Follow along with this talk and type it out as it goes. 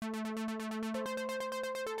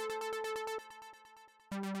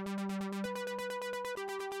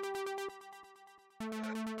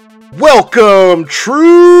Welcome,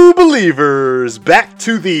 true believers, back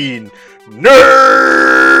to the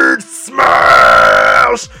Nerd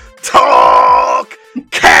Smash Talk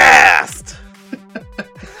Cast.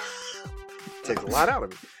 Takes a lot out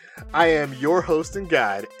of me. I am your host and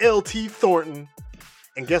guide, L.T. Thornton,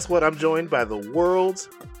 and guess what? I'm joined by the world's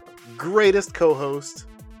greatest co-host.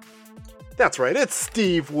 That's right, it's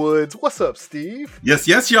Steve Woods. What's up, Steve? Yes,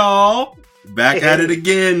 y'all. Back at it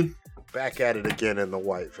again. Back at it again in the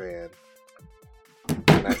white van.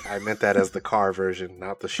 And I meant that as the car version,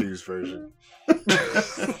 not the shoes version.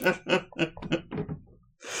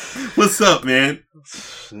 What's up, man?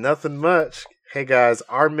 Nothing much. Hey guys,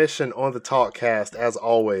 our mission on the Talkcast, as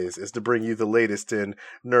always, is to bring you the latest in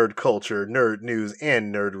nerd culture, nerd news,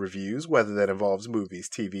 and nerd reviews, whether that involves movies,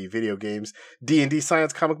 TV, video games, D&D,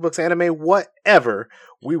 science, comic books, anime, whatever.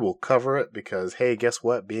 We will cover it because, hey, guess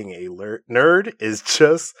what? Being a nerd is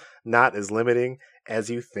just not as limiting as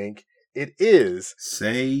you think it is.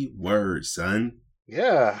 Say words, son.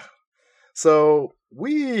 Yeah. So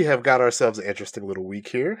we have got ourselves an interesting little week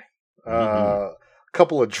here. A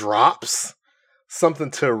couple of drops.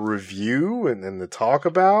 Something to review and to talk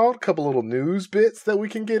about. A couple little news bits that we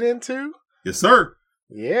can get into. Yes, sir.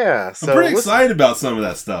 Yeah. So I'm pretty excited about some of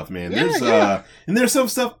that stuff, man. Yeah, And there's some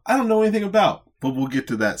stuff I don't know anything about, but we'll get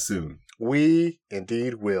to that soon. We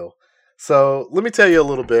indeed will. So let me tell you a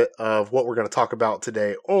little bit of what we're going to talk about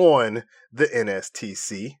today on the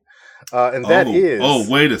NSTC. And that is... Oh,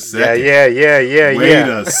 wait a second. Yeah. Wait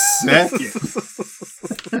a second.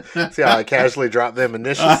 See how I casually dropped them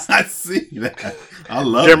initials? I see that. I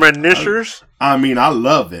love them it. initials? I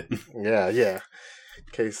love it. Yeah.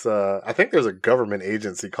 In case, I think there's a government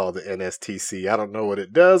agency called the NSTC. I don't know what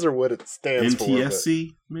it does or what it stands for.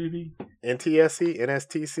 NTSC, maybe? NTSC?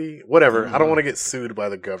 NSTC? Whatever. I don't want to get sued by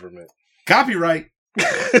the government. Copyright.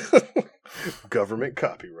 Government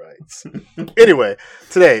copyrights. Anyway,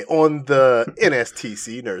 today on the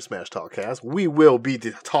NSTC, Nerd Smash Talkcast, we will be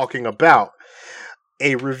talking about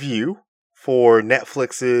a review for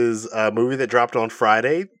Netflix's movie that dropped on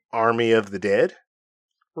Friday, Army of the Dead.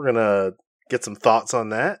 We're going to get some thoughts on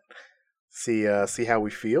that, see how we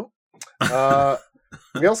feel.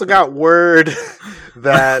 We also got word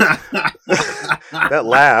that that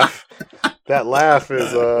laugh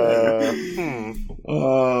is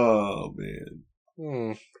Oh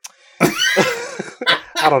man.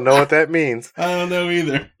 I don't know what that means. I don't know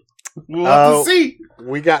either. We'll have to see.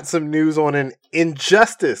 We got some news on an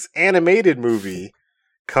Injustice animated movie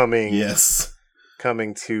coming. Yes.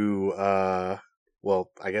 Coming to I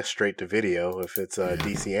guess straight to video if it's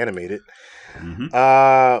DC animated.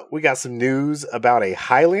 We got some news about a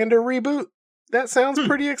Highlander reboot. That sounds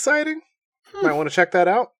pretty exciting. Might want to check that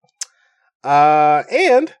out.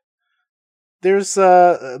 And there was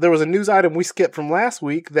a news item we skipped from last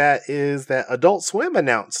week that is that Adult Swim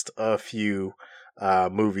announced a few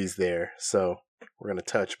movies there. So we're going to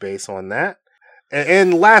touch base on that.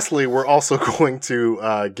 And lastly, we're also going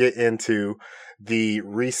to get into the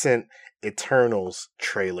recent Eternals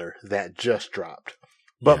trailer that just dropped.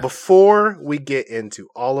 But before we get into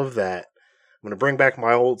all of that, I'm going to bring back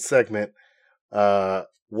my old segment,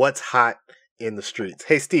 What's Hot in the Streets.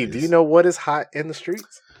 Hey, Steve, do you know what is hot in the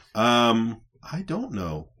streets? I don't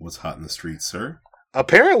know what's hot in the streets, sir.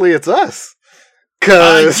 Apparently, it's us.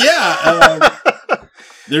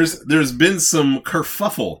 There's been some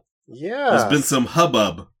kerfuffle. Yeah. There's been some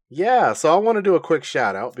hubbub. Yeah, so I want to do a quick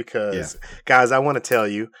shout out because, guys, I want to tell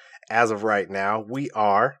you, as of right now, we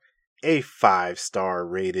are a 5-star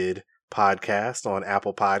rated podcast on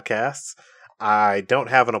Apple Podcasts. I don't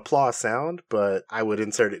have an applause sound, but I would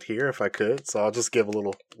insert it here if I could. So I'll just give a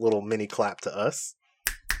little mini clap to us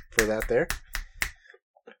for that there.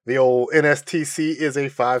 The old NSTC is a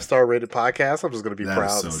 5-star rated podcast. I'm just going to be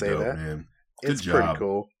proud to say dope, that. Man. It's pretty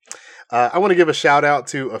cool. I want to give a shout out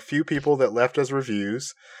to a few people that left us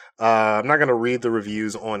reviews. I'm not going to read the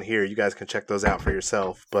reviews on here. You guys can check those out for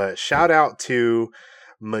yourself. But shout out to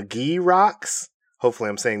McGee Rocks. Hopefully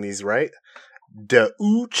I'm saying these right. De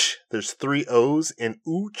Ooch. There's 3 O's in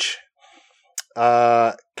Ooch.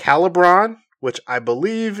 Calibron, which I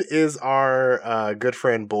believe is our good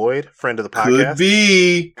friend Boyd, friend of the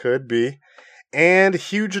podcast. Could be. And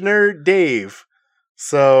Huge Nerd Dave.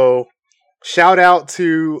 So shout out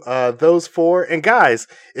to those 4. And guys,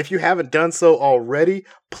 if you haven't done so already,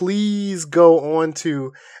 please go on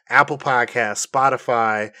to Apple Podcasts,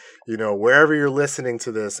 Spotify, wherever you're listening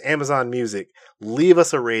to this, Amazon Music. Leave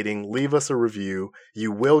us a rating, leave us a review.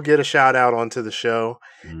 You will get a shout out onto the show.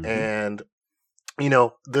 And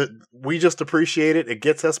we just appreciate it. It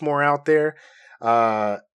gets us more out there.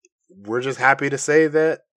 we're just happy to say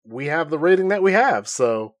that we have the rating that we have.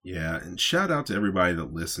 So yeah, and shout out to everybody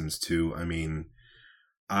that listens too. I mean,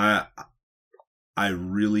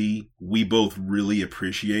 we both really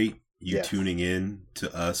appreciate you tuning in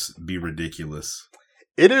to us be ridiculous.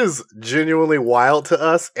 It is genuinely wild to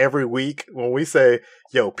us every week when we say,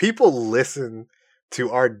 yo, people listen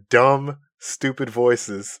to our dumb, stupid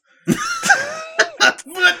voices.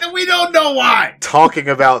 But we don't know why. Talking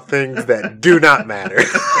about things that do not matter.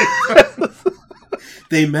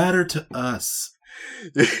 They matter to us.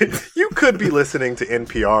 You could be listening to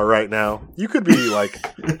NPR right now. You could be like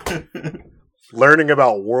learning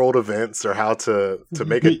about world events or how to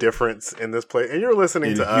make a difference in this place. And you're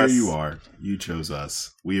listening to us. Here you are. You chose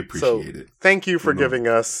us. We appreciate it. Thank you for giving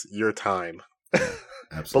us your time. Yeah,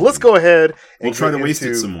 absolutely. But let's go ahead and we'll try to waste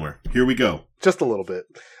it some more. Here we go. Just a little bit.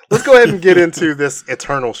 Let's go ahead and get into this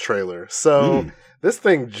Eternals trailer. So this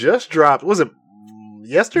thing just dropped. Was it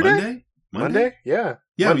yesterday? Monday? Yeah.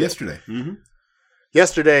 Yeah, Monday. yesterday. Mm-hmm.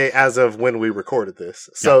 Yesterday as of when we recorded this.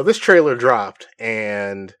 So this trailer dropped,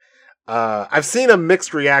 and I've seen a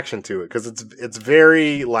mixed reaction to it because it's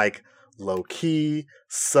very like low key,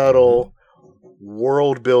 subtle,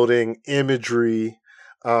 world building, imagery.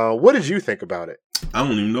 What did you think about it? I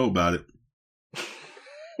don't even know about it.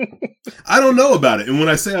 I don't know about it, and when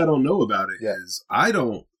I say I don't know about it, is I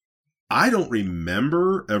don't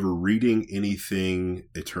remember ever reading anything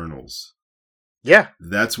Eternals. Yeah,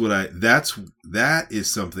 that is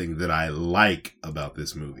something that I like about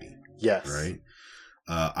this movie. Yes, right.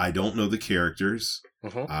 I don't know the characters.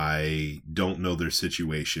 Mm-hmm. I don't know their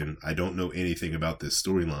situation. I don't know anything about this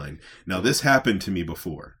storyline. Now, this happened to me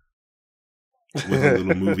before with a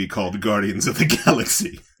little movie called Guardians of the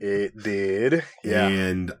Galaxy. It did, yeah.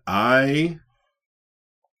 And I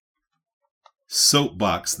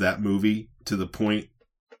soapboxed that movie to the point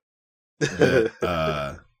that,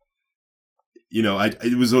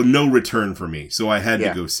 it was a no return for me. So I had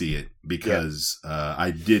to go see it because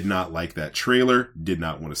I did not like that trailer, did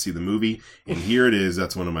not want to see the movie. And here it is.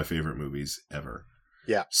 That's one of my favorite movies ever.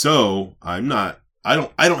 Yeah. So I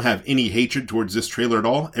don't have any hatred towards this trailer at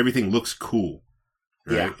all. Everything looks cool.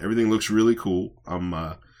 Right? Yeah. Everything looks really cool. I'm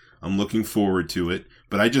looking forward to it,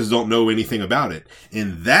 but I just don't know anything about it.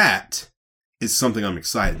 And that is something I'm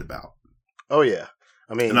excited about. Oh yeah.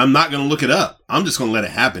 And I'm not going to look it up. I'm just going to let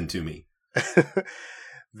it happen to me.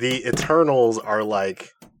 The Eternals are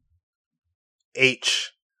like OP.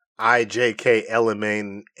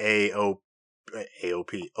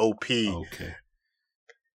 Okay.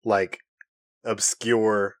 Like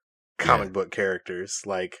obscure comic book characters,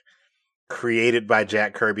 like created by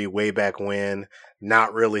Jack Kirby way back when,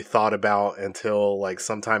 not really thought about until like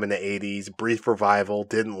sometime in the 80s. Brief revival,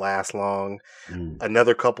 didn't last long.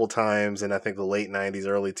 Another couple times in I think the late 90s,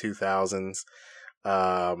 early 2000s.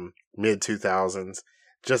 Mid 2000s,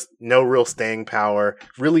 just no real staying power,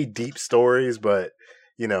 really deep stories, but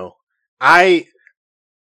I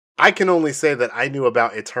can only say that I knew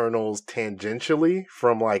about Eternals tangentially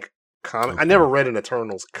from like comic. I never read an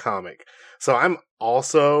Eternals comic, so I'm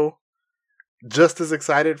also just as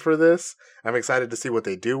excited for this. I'm excited to see what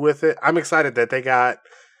they do with it. I'm excited that they got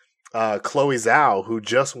Chloe Zhao, who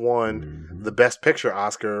just won the Best Picture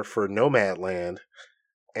Oscar for Nomadland,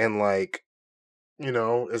 and like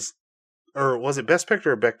or was it Best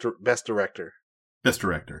Picture or Best Director? Best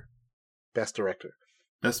Director. Best Director.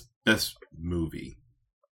 Best Movie.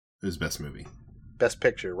 It was Best Movie. Best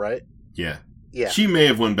Picture, right? Yeah. Yeah. She may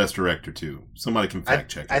have won Best Director too. Somebody can fact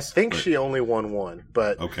check us. I think she only won one,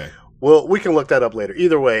 but okay. Well, we can look that up later.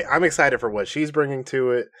 Either way, I'm excited for what she's bringing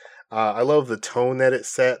to it. I love the tone that it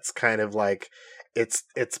sets, kind of like it's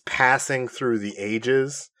passing through the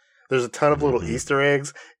ages. There's a ton of little Easter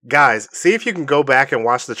eggs. Guys, see if you can go back and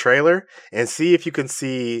watch the trailer and see if you can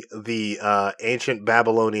see the ancient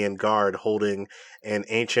Babylonian guard holding an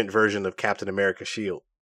ancient version of Captain America's shield.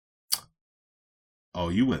 Oh,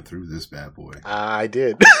 you went through this bad boy. I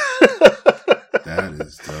did. That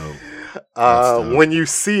is dope. Dope. When you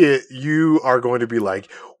see it, you are going to be like,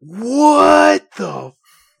 what the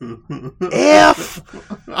F?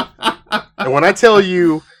 And when I tell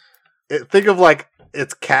you, think of like,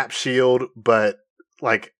 it's Cap shield, but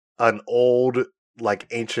like an old, like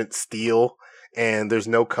ancient steel, and there's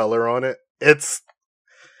no color on it.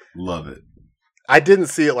 Love it. I didn't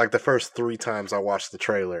see it like the first 3 times I watched the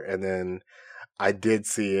trailer, and then I did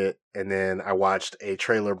see it, and then I watched a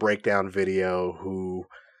trailer breakdown video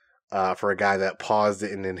for a guy that paused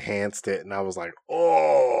it and enhanced it, and I was like,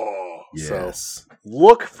 oh, yes. So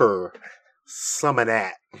look for some of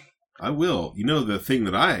that. I will. The thing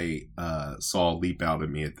that I saw leap out at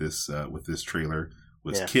me at this with this trailer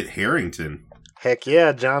was Kit Harington. Heck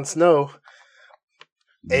yeah, Jon Snow.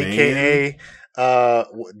 Man. A.K.A.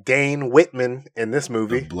 Dane Whitman in this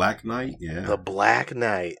movie. The Black Knight, yeah. The Black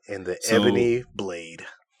Knight and the Ebony Blade.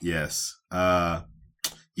 Yes.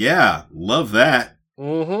 Yeah, love that.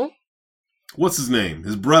 Mm-hmm. What's his name?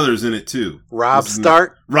 His brother's in it too. Rob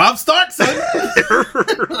Stark. Rob Stark, son.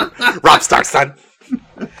 Rob Stark, son.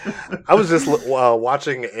 I was just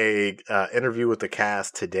watching a interview with the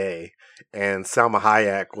cast today, and Salma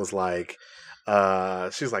Hayek was like,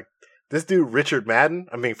 she's like, this dude, Richard Madden,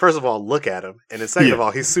 I mean, first of all, look at him. And then second of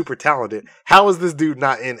all, he's super talented. How is this dude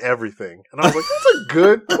not in everything? And I was like,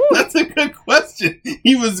 that's a good question.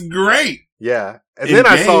 He was great. Yeah. And then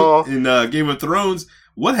I saw... In Game of Thrones,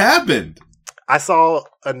 what happened? I saw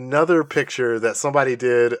another picture that somebody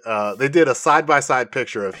did. They did a side-by-side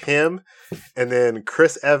picture of him and then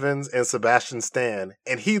Chris Evans and Sebastian Stan.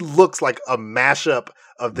 And he looks like a mashup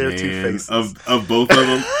of their two faces. Of both of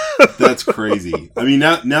them? That's crazy. I mean,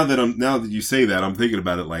 now that you say that, I'm thinking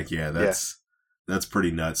about it like, that's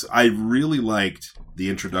pretty nuts. I really liked the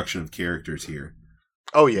introduction of characters here.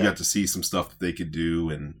 Oh yeah, you got to see some stuff that they could do,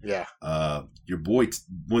 and your boy,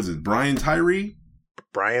 was it Brian Tyree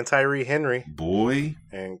Henry, boy,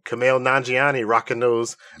 and Kumail Nanjiani rocking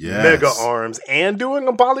those mega arms and doing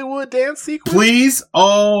a Bollywood dance sequence. Please,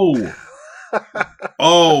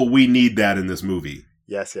 we need that in this movie.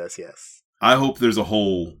 Yes. I hope there's a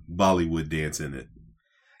whole Bollywood dance in it.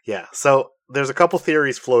 Yeah, so there's a couple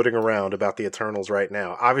theories floating around about the Eternals right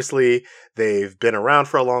now. Obviously, they've been around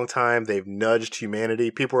for a long time. They've nudged humanity.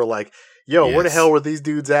 People are like, yo, where the hell were these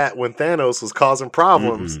dudes at when Thanos was causing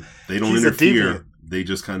problems? They don't interfere. They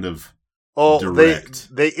just kind of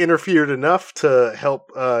direct. They interfered enough to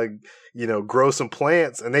help grow some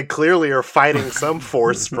plants, and they clearly are fighting some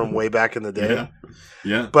force from way back in the day.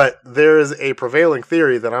 Yeah. But there is a prevailing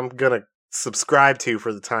theory that I'm going to subscribe to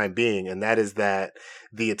for the time being, and that is that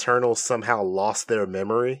the Eternals somehow lost their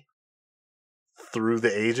memory through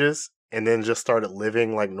the ages and then just started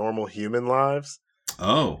living like normal human lives.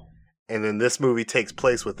 Oh. And then this movie takes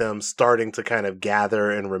place with them starting to kind of gather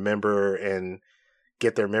and remember and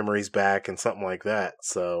get their memories back and something like that.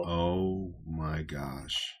 So, oh my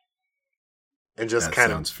gosh. And just that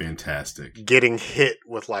kind sounds fantastic. Getting hit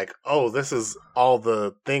with like, oh, this is all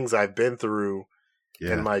the things I've been through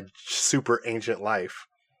in my super ancient life.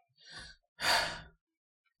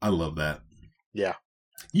 I love that. Yeah.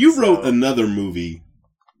 You wrote another movie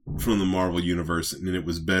from the Marvel Universe, and it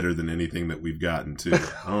was better than anything that we've gotten to.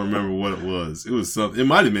 I don't remember what it was. It was something. It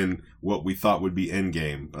might have been what we thought would be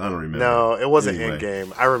Endgame. I don't remember. No, it wasn't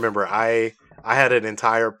Endgame. I remember I had an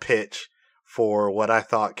entire pitch for what I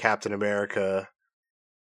thought Captain America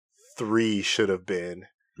 3 should have been.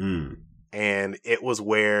 And it was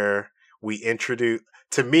where we introduced,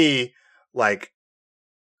 to me, like,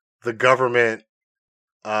 the government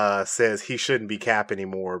says he shouldn't be Cap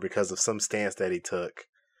anymore because of some stance that he took.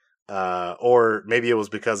 Or maybe it was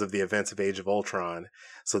because of the events of Age of Ultron.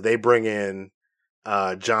 So they bring in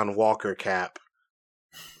John Walker Cap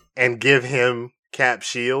and give him Cap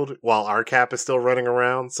Shield while our Cap is still running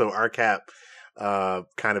around. So our Cap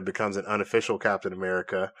kind of becomes an unofficial Captain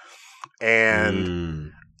America.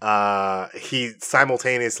 And he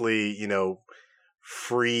simultaneously,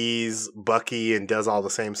 frees Bucky and does all the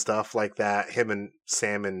same stuff like that. Him and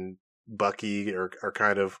Sam and Bucky are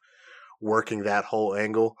kind of working that whole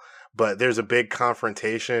angle. But there's a big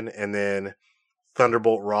confrontation, and then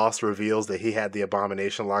Thunderbolt Ross reveals that he had the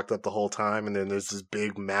Abomination locked up the whole time, and then there's this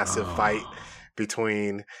big, massive fight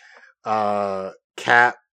between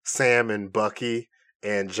Cap, Sam, and Bucky,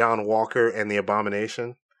 and John Walker and the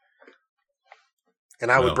Abomination. And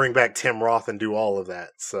I would bring back Tim Roth and do all of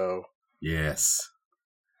that. So yes.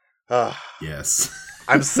 Yes.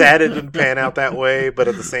 I'm sad it didn't pan out that way, but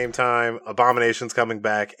at the same time, Abomination's coming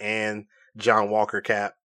back, and John Walker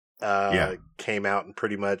Cap came out and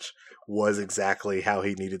pretty much was exactly how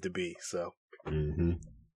he needed to be. So,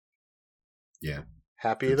 yeah,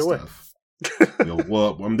 happy either way.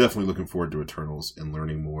 Well, I'm definitely looking forward to Eternals and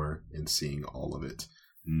learning more and seeing all of it.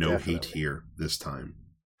 No hate here this time.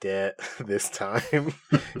 This time.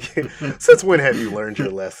 Since when have you learned your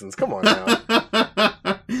lessons? Come on now.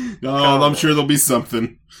 I'm sure there'll be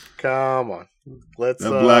something. Come on. That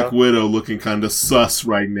Black Widow looking kind of sus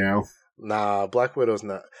right now. Nah, Black Widow's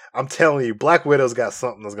not. I'm telling you, Black Widow's got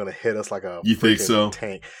something that's going to hit us like a you think so?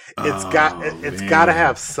 Tank. It's got to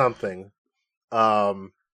have something. I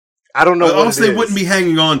don't know. Else they wouldn't be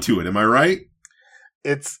hanging on to it. Am I right?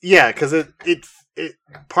 It's because it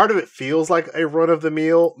part of it feels like a run of the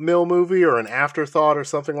mill movie or an afterthought or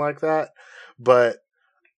something like that. But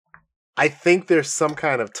I think there's some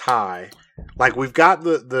kind of tie. Like, we've got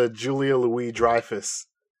the Julia Louis-Dreyfus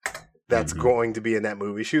that's going to be in that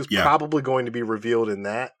movie. She was probably going to be revealed in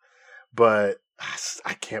that, but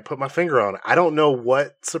I can't put my finger on it. I don't know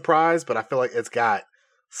what surprise, but I feel like it's got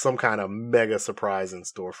some kind of mega surprise in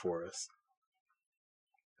store for us.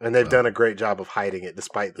 And they've done a great job of hiding it,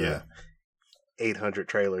 despite the 800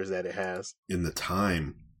 trailers that it has. In the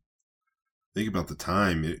time. Think about the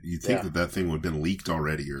time. You'd think that thing would have been leaked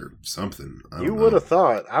already or something. You would have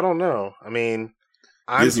thought. I don't know. I mean,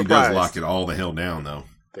 I'm Disney surprised. does lock it all the hell down, though.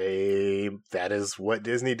 That is what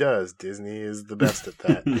Disney does. Disney is the best at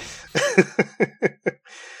that.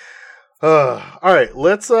 All right,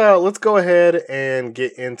 let's go ahead and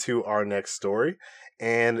get into our next story,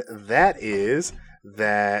 and that is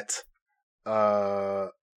that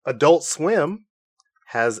Adult Swim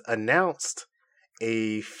has announced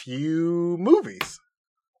a few movies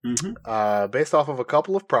based off of a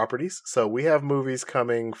couple of properties. So we have movies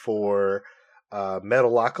coming for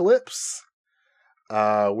Metalocalypse.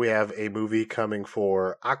 We have a movie coming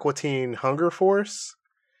for Aqua Teen Hunger Force,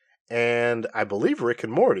 and I believe Rick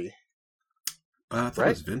and Morty. I thought it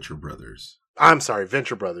was Venture Brothers. I'm sorry,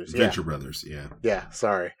 Venture Brothers. Venture Brothers, yeah. Yeah,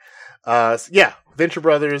 sorry. Venture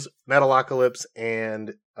Brothers, Metalocalypse,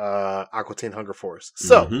 and Aqua Teen Hunger Force.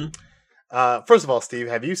 So, first of all, Steve,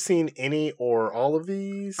 have you seen any or all of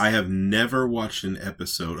these? I have never watched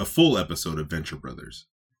a full episode of Venture Brothers.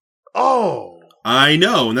 Oh! I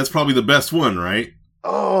know, and that's probably the best one, right?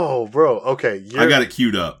 Oh, bro. Okay. I got it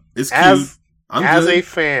queued up. It's cute. As a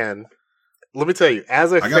fan, let me tell you, I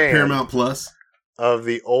got Paramount Plus of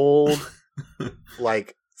the old,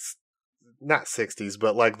 like, not 60s,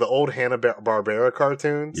 but like the old Hanna-Barbera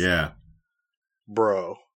cartoons. Yeah.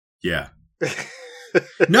 Bro. Yeah.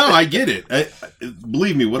 No, I get it.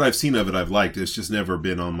 Believe me, what I've seen of it, I've liked. It's just never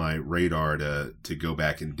been on my radar to go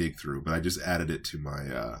back and dig through. But I just added it to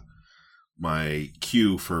my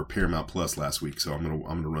queue for Paramount Plus last week, so I'm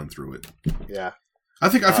gonna run through it. Yeah. I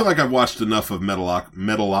feel like I've watched enough of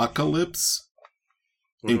Metalocalypse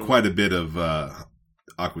and quite a bit of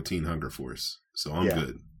Aqua Teen Hunger Force, so I'm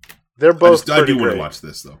good. They're both. I do want to watch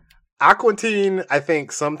this though. Aqua Teen, I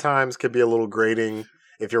think sometimes could be a little grating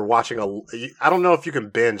if you're watching I don't know if you can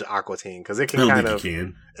binge Aqua Teen because it can kind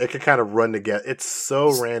of run together. It's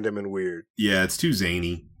so random and weird. Yeah, it's too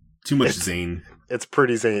zany. Too much zane. It's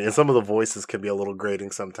pretty zany, and some of the voices can be a little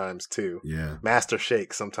grating sometimes too. Yeah, Master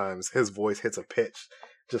Shake sometimes his voice hits a pitch,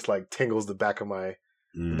 just like tingles the back of my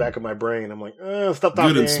brain. I'm like, stop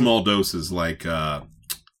talking. Good in small doses, like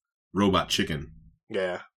Robot Chicken.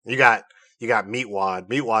 Yeah, you got Meatwad.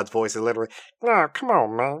 Meatwad's voice is literally, no, come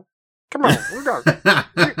on, man. Come on,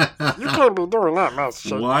 you can't be doing that, Master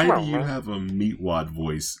Shake. Why do you have a Meatwad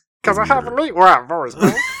voice? Because I have a Meatwad voice,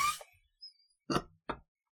 man.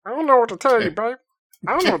 I don't know what to tell you, babe.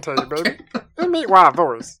 It's Meatwad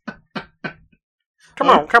voice. Come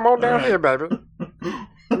on down here, baby.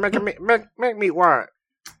 Make Meatwad.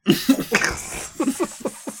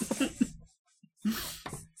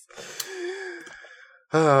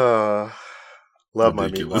 Love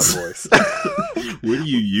ridiculous. My Meatwad voice. Where do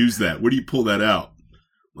you use that? Where do you pull that out?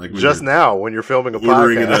 Like just now when you're filming a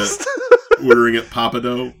podcast. Ordering at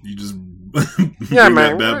Papado, you just bring man,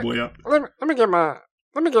 that bad boy out. Let me get my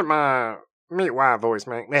Meatwad voice,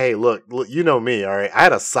 man. Hey, look, you know me, all right? I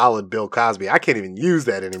had a solid Bill Cosby. I can't even use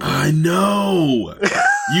that anymore. I know.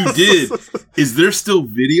 You did. Is there still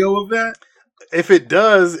video of that? If it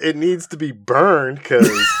does, it needs to be burned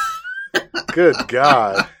because, good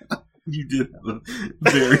God. You did have a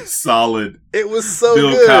very solid it was so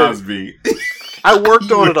Bill good. Cosby. I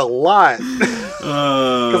worked on it a lot.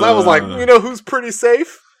 Because I was like, you know who's pretty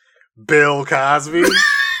safe? Bill Cosby.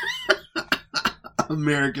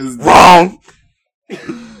 America's wrong.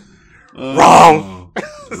 Wrong.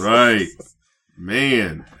 Right.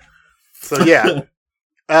 Man. So yeah.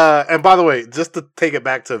 And by the way, just to take it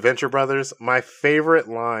back to Venture Brothers, my favorite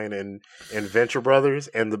line in Venture Brothers,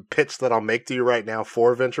 and the pitch that I'll make to you right now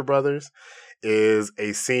for Venture Brothers, is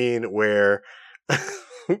a scene where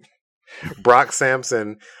Brock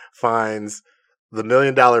Sampson finds the $1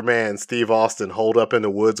 Million Man, Steve Austin, holed up in the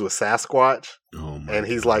woods with Sasquatch. Oh my and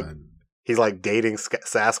he's God. like dating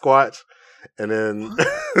Sasquatch. And then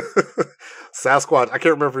Sasquatch, I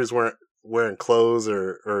can't remember if he's wearing clothes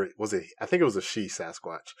or was it, I think it was a she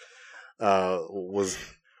Sasquatch, was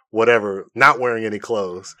whatever, not wearing any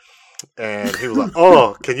clothes. And he was like,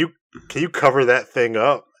 oh, can you cover that thing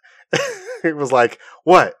up? He was like,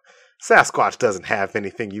 what? Sasquatch doesn't have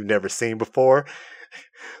anything you've never seen before.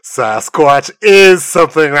 Sasquatch is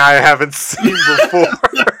something I haven't seen before.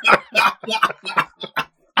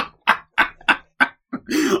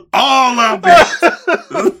 All of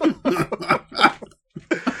it.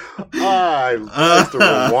 I used to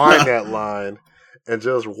rewind that line and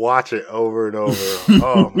just watch it over and over.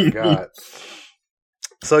 Oh my god!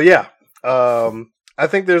 So yeah, I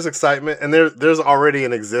think there's excitement, and there's already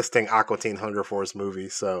an existing Aqua Teen Hunger Force movie,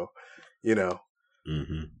 so that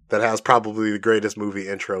has probably the greatest movie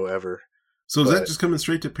intro ever. So is that just coming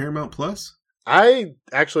straight to Paramount Plus? I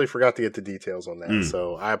actually forgot to get the details on that,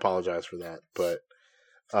 so I apologize for that. But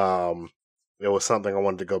it was something I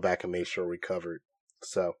wanted to go back and make sure we covered.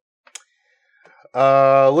 So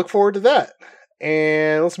look forward to that.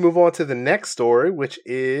 And let's move on to the next story, which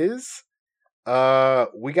is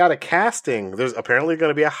we got a casting. There's apparently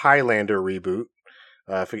going to be a Highlander reboot.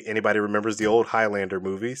 If anybody remembers the old Highlander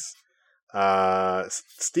movies.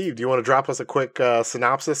 Steve, do you want to drop us a quick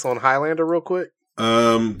synopsis on Highlander real quick?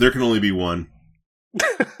 There can only be one.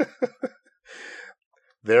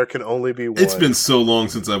 There can only be one. It's been so long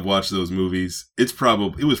since I've watched those movies. It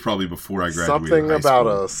was probably before I graduated. Something about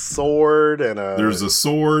a sword and there's a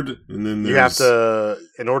sword, and then you have to,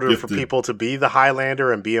 in order for people to be the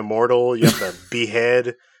Highlander and be immortal, you have to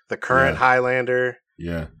behead the current Highlander.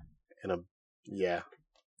 Yeah.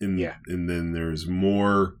 And then there's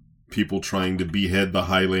more people trying to behead the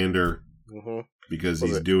Highlander because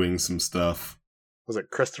he's doing some stuff. Was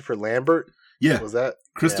it Christopher Lambert? Yeah. Was that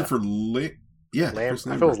Christopher I feel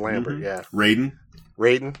it was Lambert, yeah.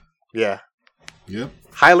 Raiden? Yeah. Yep.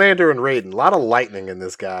 Highlander and Raiden. A lot of lightning in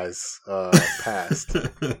this guy's past.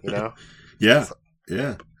 You know? Yeah.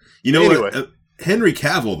 Yeah. You know what? Henry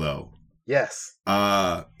Cavill, though. Yes.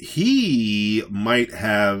 He might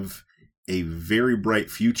have a very bright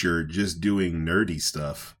future just doing nerdy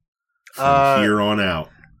stuff from here on out.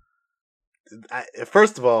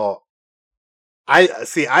 First of all, I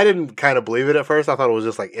didn't kind of believe it at first. I thought it was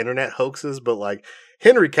just like internet hoaxes, but like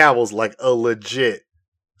Henry Cavill's like a legit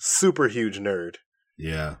super huge nerd.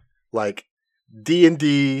 Yeah. Like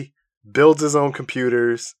D&D, builds his own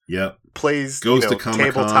computers. Yep. Plays goes to Comic-Con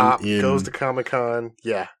tabletop, goes to Comic-Con.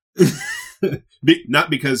 Yeah. Not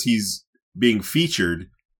because he's being featured,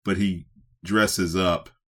 but he dresses up.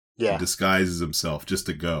 Yeah. Disguises himself just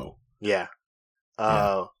to go. Yeah.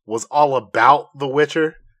 Was all about The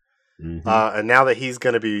Witcher. And now that he's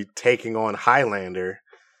going to be taking on Highlander,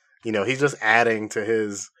 he's just adding to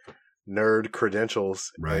his nerd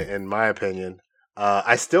credentials, right? In my opinion.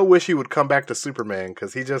 I still wish he would come back to Superman,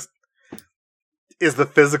 because he just is the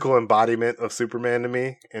physical embodiment of Superman to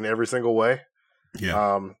me in every single way.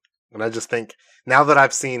 Yeah. And I just think, now that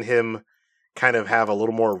I've seen him kind of have a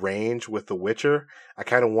little more range with The Witcher, I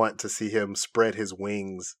kind of want to see him spread his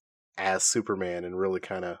wings as Superman and really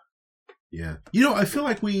kind of... Yeah. I feel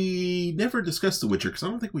like we never discussed The Witcher because I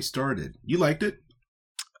don't think we started. You liked it?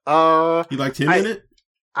 You liked him in it?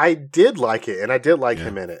 I did like it, and I did like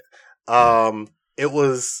him in it. It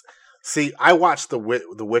was... See, I watched The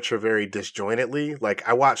Witcher very disjointedly. Like,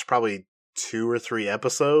 I watched probably 2 or 3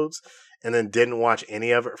 episodes, and then didn't watch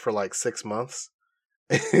any of it for like 6 months.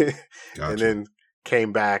 Gotcha. And then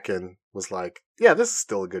came back and was like, yeah, this is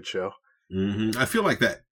still a good show. I feel like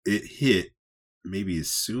that it hit maybe as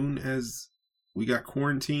soon as we got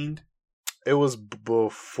quarantined. It was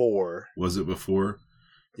before. Was it before?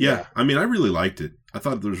 Yeah. I mean, I really liked it. I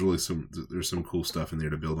thought there's some cool stuff in there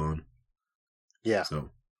to build on. Yeah.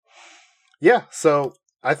 So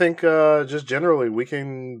I think just generally we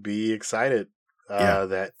can be excited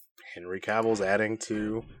that Henry Cavill's adding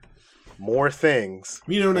to more things.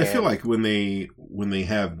 And I feel like when they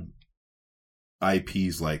have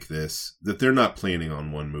IPs like this, that they're not planning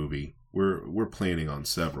on one movie. We're planning on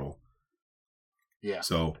several. Yeah.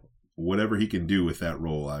 So whatever he can do with that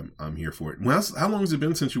role, I'm here for it. Well, how long has it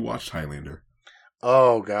been since you watched Highlander?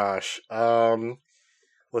 Oh gosh.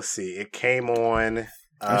 Let's see. It came on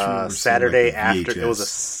Saturday after. It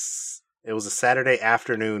was a Saturday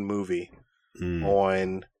afternoon movie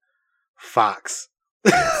on Fox.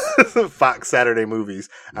 Fox Saturday Movies.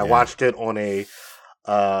 I watched it on a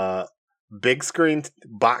big screen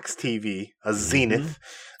box TV, a Zenith.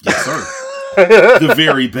 Yes, sir. The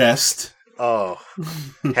very best. Oh,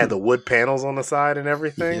 had the wood panels on the side and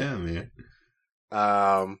everything. Yeah,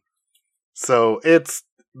 man. So it's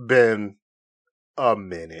been a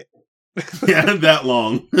minute. Yeah, that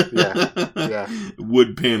long. Yeah.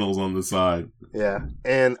 Wood panels on the side. Yeah,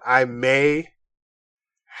 and I may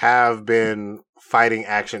have been fighting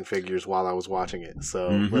action figures while I was watching it. So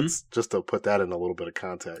let's just to put that in a little bit of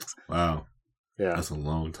context. Wow. Yeah. That's a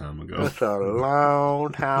long time ago. That's a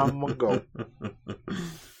long time ago.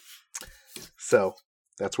 So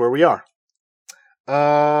that's where we are.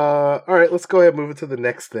 All right, let's go ahead and move into the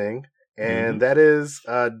next thing. And that is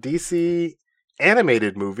DC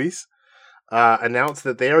animated movies announced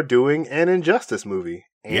that they are doing an Injustice movie.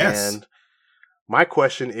 And yes. My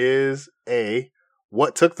question is, A,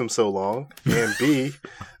 what took them so long? And B,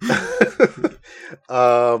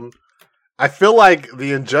 I feel like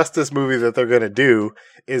the Injustice movie that they're going to do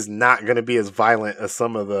is not going to be as violent as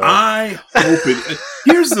some of the... I hope it...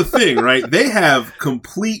 Here's the thing, right? They have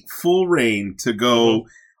complete full reign to go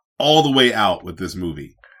all the way out with this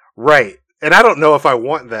movie. Right. And I don't know if I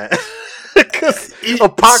want that. Because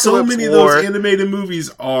Apocalypse so many War... of those animated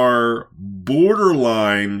movies are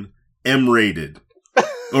borderline M-rated.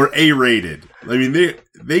 Or A-rated. I mean,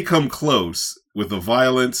 they come close with the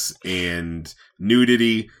violence and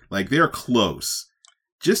nudity. Like, they're close.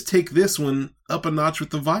 Just take this one up a notch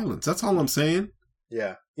with the violence. That's all I'm saying.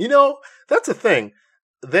 Yeah. You know, that's the thing.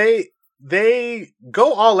 They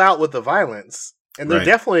go all out with the violence, and they're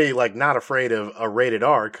definitely, like, not afraid of a rated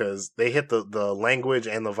R, because they hit the language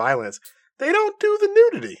and the violence. They don't do the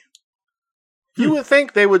nudity. You would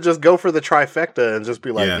think they would just go for the trifecta and just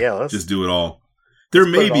be like, let's just do it all. There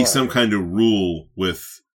may be some kind of rule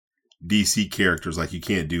with DC characters, like you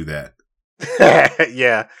can't do that.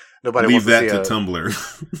 Yeah. Nobody Leave wants that to to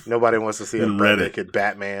Tumblr. Nobody wants to see a naked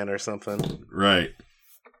Batman or something. Right.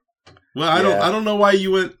 Well, I don't know why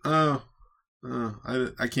you went, I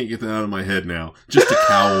can't get that out of my head now. Just a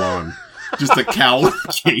cowl on. Just a cowl and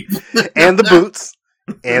cape. And the boots.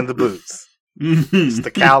 And the boots. Just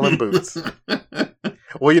the cowl and boots.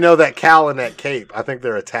 Well, you know, that cowl and that cape, I think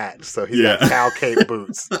they're attached. So he's got cowl, cape,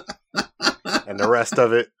 boots. And the rest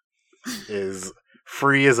of it is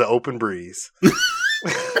free as an open breeze.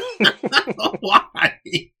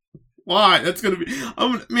 Why? That's going to be...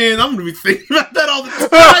 I'm going to be thinking about that all the time.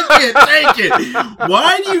 I can't take it.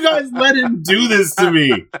 Why do you guys let him do this to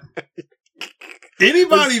me?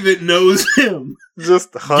 Anybody that knows him...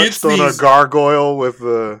 Just hunched on a gargoyle with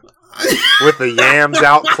the yams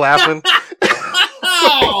out clapping.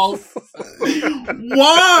 Oh,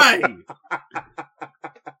 why?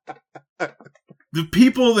 The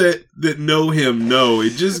people that know him know he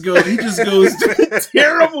just goes to a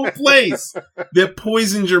terrible place that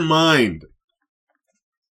poisons your mind.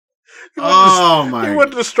 He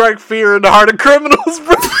wanted to strike fear in the heart of criminals,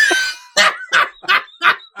 bro.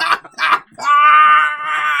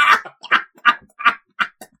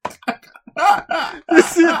 You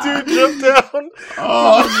see a dude jump down with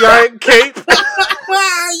a giant cape.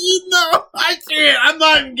 You know, I can't. I'm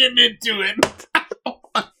not even getting into it.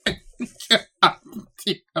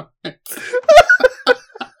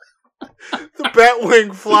 The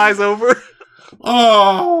Batwing flies over.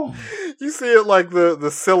 Oh. You see it like the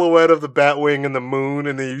silhouette of the Batwing in the moon,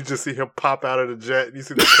 and then you just see him pop out of the jet, and you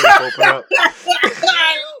see the cape open up.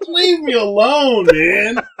 Leave me alone,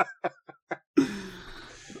 man.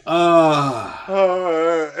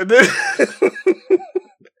 And then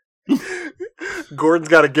Gordon's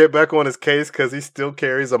got to get back on his case because he still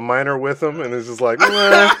carries a minor with him, and it's just like,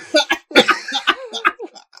 nah.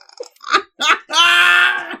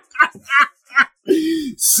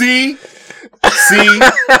 See?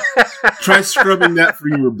 Try scrubbing that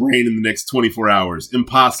from your brain in the next 24 hours.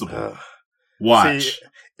 Impossible. Watch. See,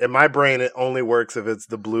 in my brain, it only works if it's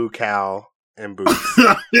the blue cowl and boots.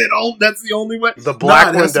 That's the only way. The black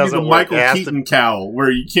one doesn't doesn't work. Michael Keaton cowl,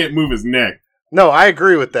 where you can't move his neck. No, I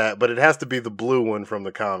agree with that, but it has to be the blue one from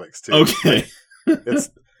the comics too. Okay.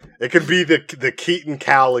 It could be the Keaton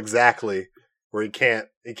cowl exactly, where he can't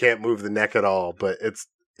move the neck at all, but it's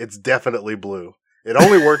definitely blue. It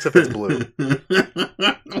only works if it's blue.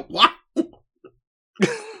 What?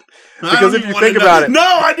 Because if you think about it... No,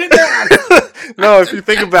 I didn't ask! No, if you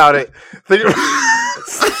think about it...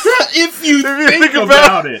 If you think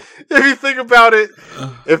about it... If you think about it,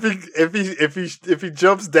 if he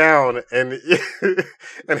jumps down and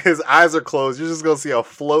his eyes are closed, you're just gonna see a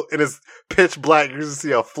float, and it's pitch black. You're just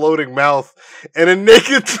see a floating mouth and a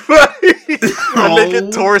naked body, a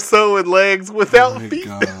naked torso and legs without feet.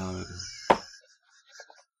 God.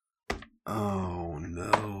 Oh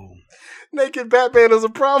no! Naked Batman is a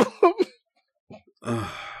problem.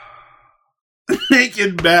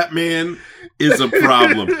 Naked Batman is a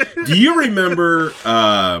problem. Do you remember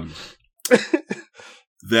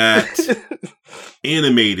that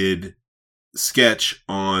animated sketch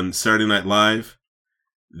on Saturday Night Live?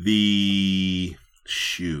 The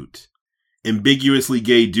ambiguously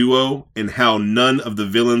gay duo, and how none of the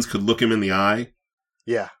villains could look him in the eye?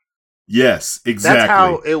 Yeah. Yes, exactly. That's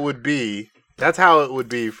how it would be. That's how it would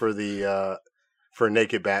be for the for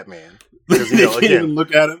Naked Batman. Because, they can't even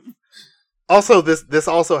look at him. Also, this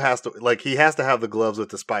also has to, like, he has to have the gloves with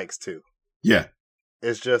the spikes too. Yeah,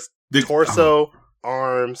 it's just torso,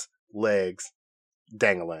 arms, legs,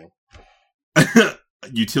 dang-a-lang.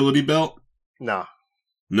 Utility belt? No.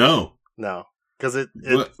 Because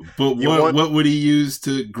what would he use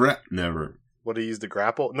to never? What did he use to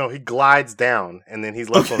grapple? No, he glides down, and then he's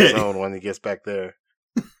left on his own when he gets back there.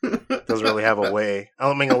 Doesn't really have a way.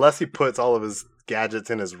 I mean, unless he puts all of his gadgets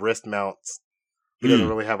in his wrist mounts, he doesn't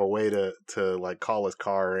really have a way to like call his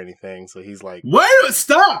car or anything. So he's like, "Wait,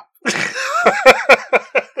 stop!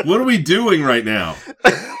 What are we doing right now?"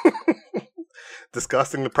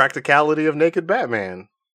 Discussing the practicality of naked Batman.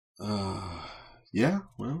 Yeah,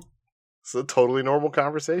 well, it's a totally normal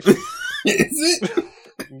conversation. Is it?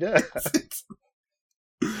 Yeah.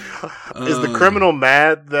 Is the criminal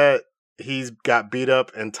mad that he's got beat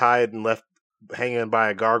up and tied and left hanging by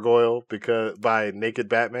a gargoyle by naked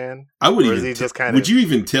Batman? I wouldn't even. Would you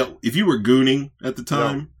even tell if you were gooning at the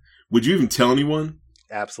time? No. Would you even tell anyone?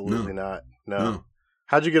 Absolutely not. No.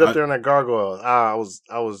 How'd you get up there on that gargoyle? I was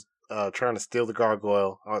trying to steal the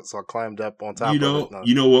gargoyle, so I climbed up on top of it.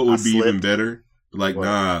 You know what would be even better? Like,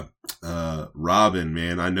 Robin,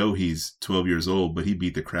 man, I know he's 12 years old, but he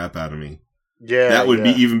beat the crap out of me. Yeah. That would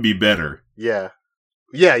even be better. Yeah.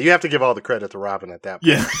 Yeah, you have to give all the credit to Robin at that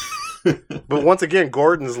point. Yeah. But once again,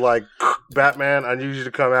 Gordon's like, Batman, I need you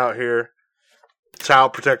to come out here.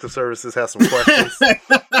 Child Protective Services has some questions.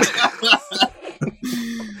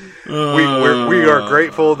 We are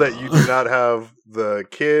grateful that you do not have the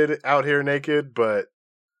kid out here naked, but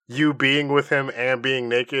you being with him and being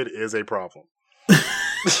naked is a problem.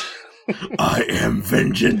 I am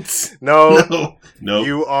vengeance. No.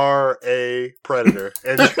 You are a predator,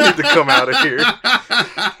 and you need to come out of here.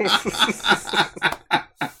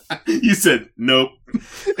 You said nope.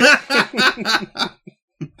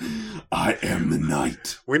 I am the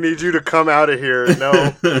night. We need you to come out of here.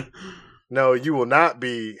 No, you will not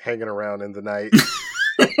be hanging around in the night.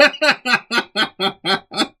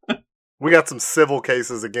 We got some civil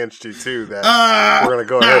cases against you too that we're going to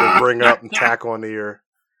go ahead and bring up and tack onto your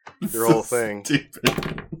whole thing.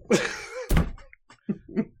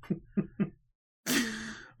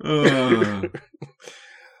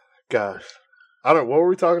 Gosh. What were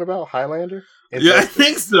we talking about? Highlander? Yeah, I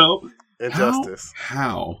think so. Injustice.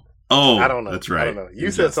 How? Oh, I don't know. That's right. I don't know.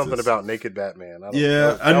 You said something about naked Batman.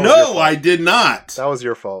 I did not. That was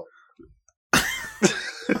your fault.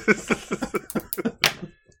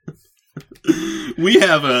 We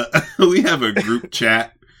have a group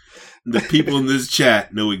chat. The people in this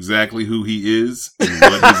chat know exactly who he is and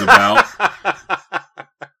what he's about.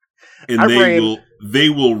 And they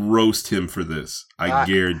will roast him for this. I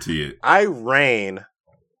guarantee it. I rein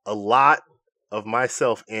a lot of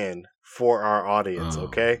myself in for our audience,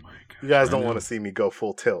 okay? You guys don't want to see me go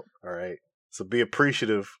full tilt, all right? So be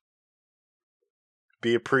appreciative.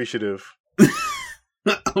 Be appreciative.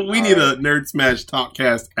 We need a Nerd Smash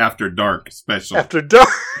Talkcast After Dark special. After Dark.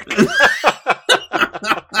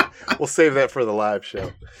 We'll save that for the live show.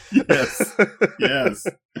 Yes. Yes.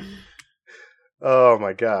 Oh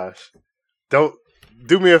my gosh. Don't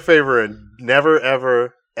do me a favor and never,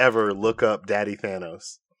 ever, ever look up Daddy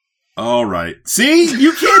Thanos. All right. See?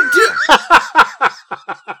 You can't do...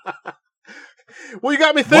 Well, you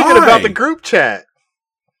got me thinking about the group chat.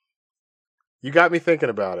 You got me thinking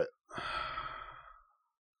about it.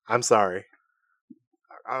 I'm sorry.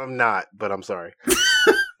 I'm not, but I'm sorry.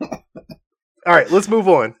 All right, let's move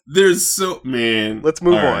on. Let's move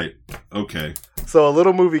on. Right. Okay. So a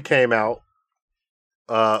little movie came out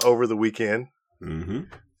over the weekend. Mm-hmm.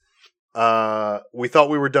 We thought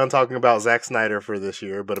we were done talking about Zack Snyder for this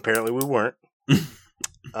year, but apparently we weren't.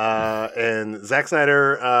 And Zack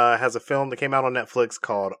Snyder has a film that came out on Netflix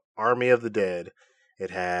called Army of the Dead.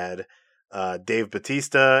 It had Dave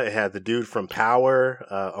Bautista. It had the dude from Power,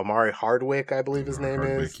 Omari Hardwick, I believe his name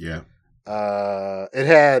is. Yeah. It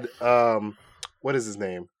had what is his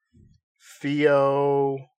name?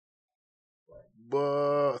 Theo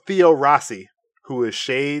Rossi, who is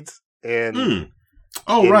Shades and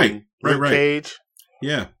right. Cage.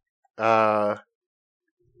 Yeah. And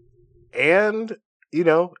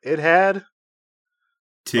it had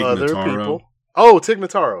Tig other Notaro. people. Oh, Tig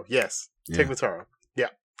Notaro. Yes. Yeah. Tig Notaro. Yeah.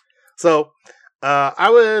 So, I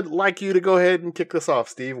would like you to go ahead and kick this off,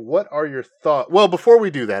 Steve. What are your thoughts? Well, before we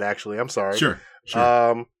do that, actually, I'm sorry. Sure.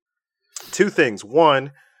 Two things.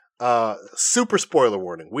 One, super spoiler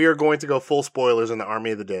warning. We are going to go full spoilers in the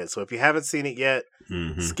Army of the Dead. So if you haven't seen it yet,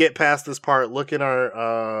 skip past this part. Look in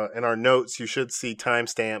our notes. You should see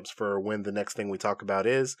timestamps for when the next thing we talk about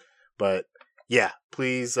is. But yeah,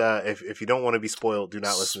 please, if you don't want to be spoiled, do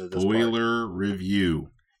not listen to this part. Spoiler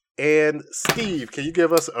review. And Steve, can you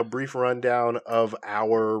give us a brief rundown of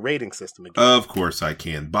our rating system again? Of course I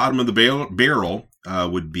can. Bottom of the barrel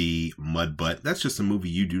would be Mudbutt. That's just a movie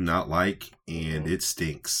you do not like, and it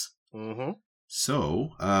stinks. Mm-hmm.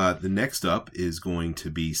 So, the next up is going to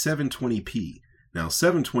be 720p. Now,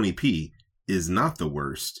 720p is not the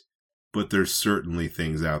worst, but there's certainly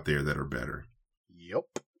things out there that are better. Yep.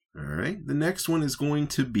 All right. The next one is going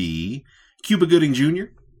to be Cuba Gooding Jr.,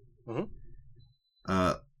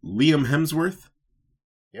 Liam Hemsworth.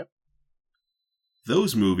 Yep.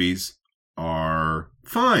 Those movies are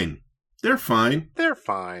fine. They're fine. They're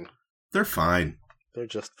fine. They're fine. They're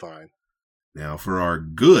just fine. Now, for our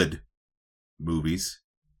good movies,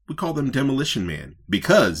 we call them Demolition Man,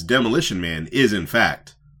 because Demolition Man is, in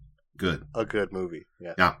fact, good. A good movie.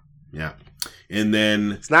 Yeah. And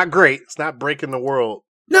then... It's not great. It's not breaking the world.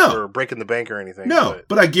 No. Or breaking the bank or anything. No,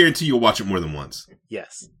 but I guarantee you'll watch it more than once.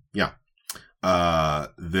 Yes. Yeah.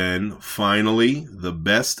 Then, finally, the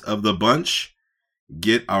best of the bunch,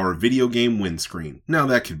 get our video game windscreen. Now,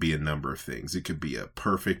 that could be a number of things. It could be a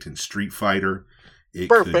perfect in Street Fighter. It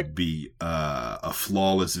could be a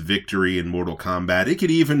flawless victory in Mortal Kombat. It could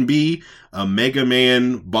even be a Mega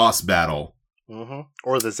Man boss battle. Mm-hmm.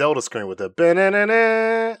 Or the Zelda screen with the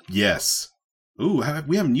ba-na-na-na. Yes. Ooh,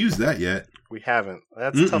 we haven't used that yet. We haven't.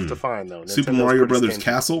 That's tough to find, though. Nintendo's Super Mario Brothers stingy.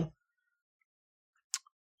 Castle.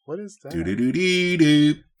 What is that?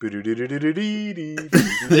 Do-do-do-dee-doo.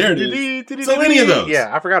 There it is. So any of those.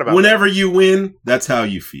 Yeah, I forgot about Whenever you win, that's how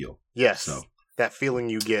you feel. Yes. So. That feeling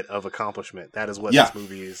you get of accomplishment. That is what this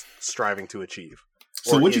movie is striving to achieve.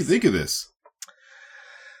 So what'd you think of this?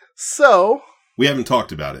 So... We haven't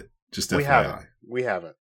talked about it. Just FYI. We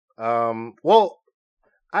haven't. Well,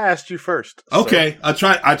 I asked you first. Okay. I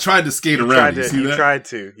tried to skate around. You tried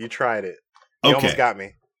to. You tried it. You almost got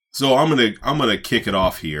me. So I'm gonna kick it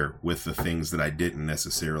off here with the things that I didn't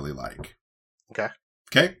necessarily like.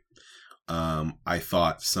 Okay. I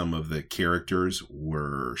thought some of the characters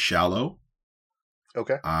were shallow.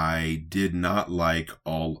 Okay. I did not like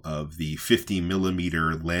all of the 50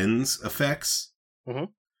 millimeter lens effects. Mm-hmm.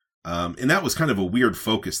 And that was kind of a weird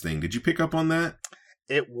focus thing. Did you pick up on that?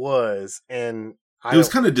 It was, and it was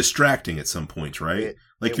kind of distracting at some points, right?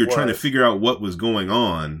 You're trying to figure out what was going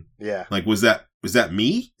on. Yeah. Like, was that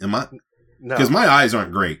me? Am I? No. Because my eyes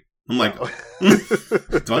aren't great. I'm like,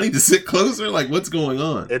 do I need to sit closer? Like, what's going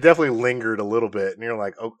on? It definitely lingered a little bit, and you're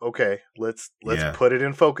like, oh, okay, let's put it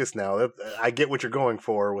in focus now. I get what you're going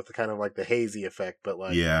for with the kind of like the hazy effect, but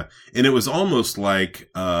like, yeah, and it was almost like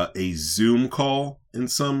a Zoom call in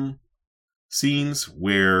some scenes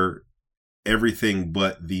where everything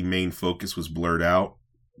but the main focus was blurred out.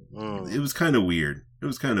 It was kind of weird.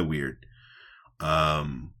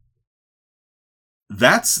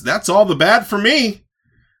 That's all the bad for me.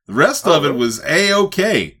 The rest of it was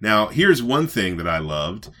A-okay. Now, here's one thing that I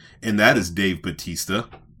loved, and that is Dave Bautista.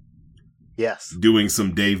 Yes. Doing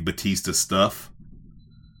some Dave Bautista stuff.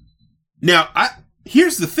 Now,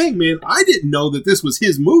 here's the thing, man. I didn't know that this was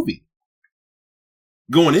his movie.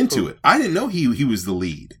 Going into it. I didn't know he was the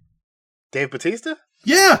lead. Dave Bautista?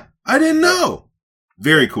 Yeah, I didn't know.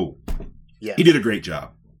 Very cool. Yeah. He did a great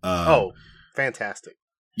job. Fantastic.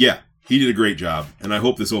 Yeah. He did a great job, and I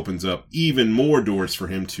hope this opens up even more doors for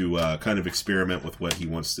him to kind of experiment with what he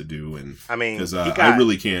wants to do. And I mean, because I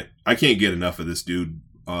really can't get enough of this dude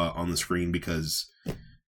on the screen because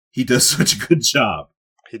he does such a good job.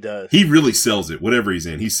 He does. He really sells it. Whatever he's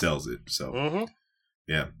in, he sells it. So,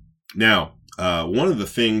 yeah. Now, one of the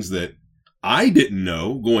things that I didn't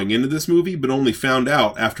know going into this movie, but only found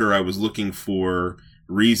out after I was looking for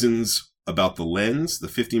reasons about the lens, the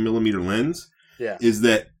 50 millimeter lens. Yeah. Is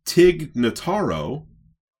that Tig Notaro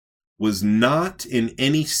was not in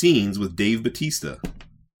any scenes with Dave Bautista.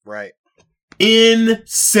 Right.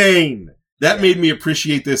 Insane. That made me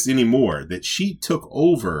appreciate this anymore. That she took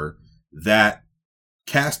over that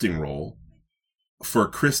casting role for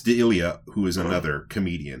Chris D'Elia, who is another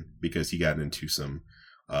comedian, because he got into some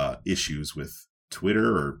issues with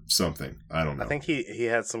Twitter or something. I don't know. I think he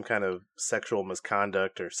had some kind of sexual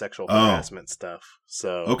misconduct or sexual harassment stuff.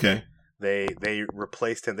 So okay. They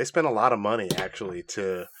replaced him. They spent a lot of money actually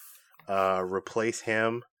to replace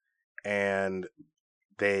him, and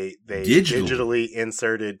they digitally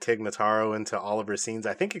inserted Tig Notaro into all of her scenes.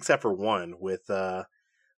 I think except for one with the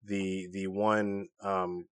one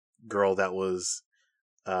girl that was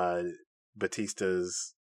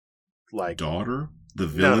Batista's like daughter, the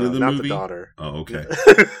villain of the not movie. The daughter. Oh, okay.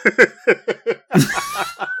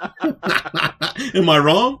 Am I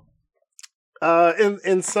wrong?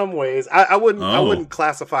 In some ways, I wouldn't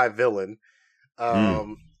classify villain.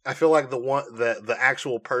 I feel like the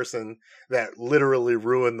actual person that literally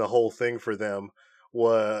ruined the whole thing for them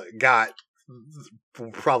got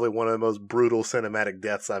probably one of the most brutal cinematic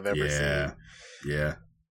deaths I've ever seen. Yeah.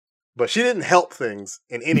 but she didn't help things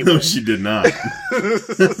in any way. No, she did not.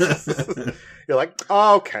 You're like,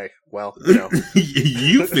 oh, okay, well, you know.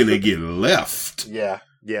 You finna get left. Yeah.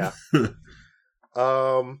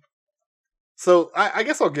 So I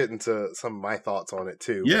guess I'll get into some of my thoughts on it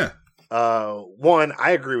too. Yeah. One,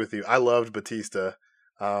 I agree with you. I loved Batista.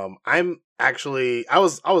 I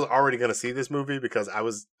was already going to see this movie because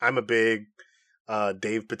I'm a big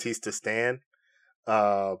Dave Batista stan.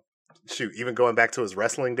 Even going back to his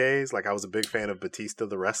wrestling days, like I was a big fan of Batista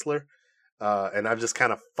the wrestler. And I've just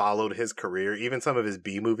kind of followed his career, even some of his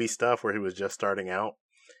B-movie stuff where he was just starting out.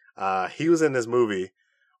 He was in this movie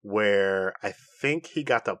where I think he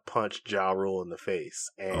got to punch Ja Rule in the face,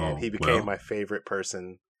 and he became my favorite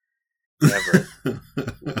person ever.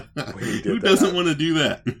 Who doesn't want to do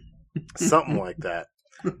that? Something like that.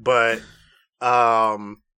 But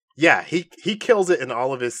yeah, he kills it in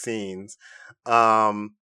all of his scenes.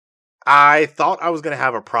 I thought I was going to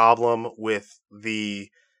have a problem with the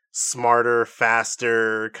smarter,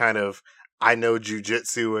 faster kind of I know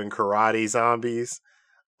jujitsu and karate zombies.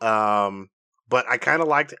 But I kind of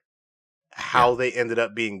liked how they ended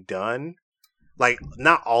up being done. Like,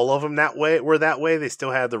 not all of them were that way. They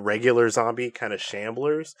still had the regular zombie kind of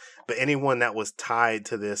shamblers. But anyone that was tied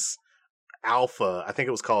to this alpha, I think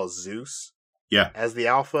it was called Zeus. Yeah. As the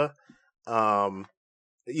alpha.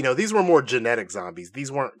 These were more genetic zombies.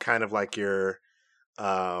 These weren't kind of like your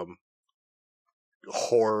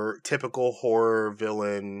typical horror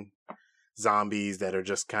villain zombies that are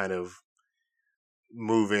just kind of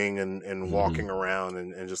moving and walking around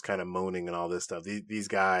and just kind of moaning and all this stuff. These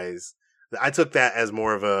guys, I took that as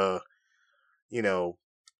more of a,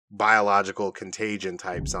 biological contagion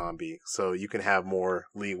type zombie. So you can have more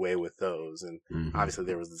leeway with those. And obviously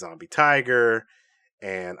there was the zombie tiger,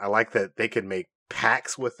 and I like that they could make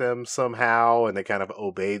pacts with them somehow, and they kind of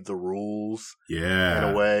obeyed the rules. Yeah.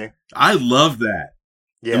 In a way. I love that.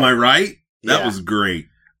 Yeah. Am I right? That was great.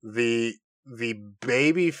 The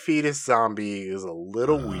baby fetus zombie is a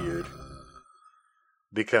little weird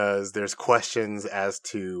because there's questions as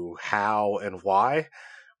to how and why,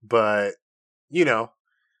 but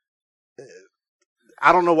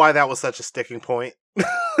I don't know why that was such a sticking point.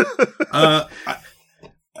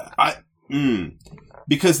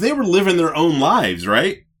 Because they were living their own lives,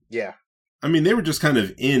 right? Yeah. I mean, they were just kind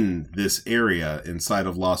of in this area inside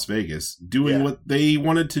of Las Vegas doing what they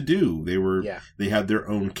wanted to do. They had their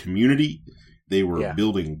own community. They were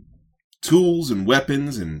building tools and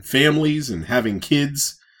weapons and families and having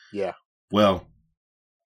kids. Yeah. Well,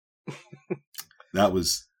 that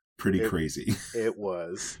was pretty crazy. It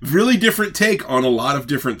was. Really different take on a lot of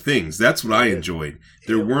different things. That's what I enjoyed.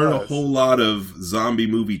 There weren't a whole lot of zombie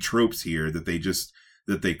movie tropes here that they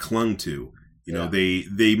clung to.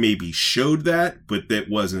 They maybe showed that, but that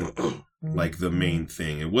wasn't like the main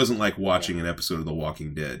thing. It wasn't like watching an episode of The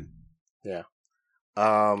Walking Dead. Yeah.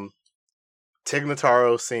 Tig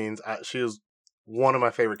Notaro's scenes, she was one of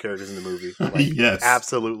my favorite characters in the movie. Yes.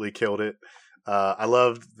 Absolutely killed it. I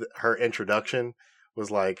loved her introduction. Was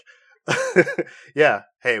like, yeah,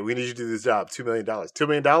 hey, we need you to do this job. $2 million. $2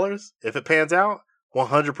 million? If it pans out,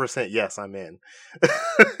 100% yes, I'm in.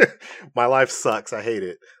 My life sucks. I hate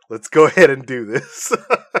it. Let's go ahead and do this.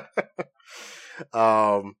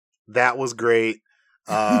 That was great.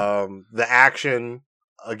 The action,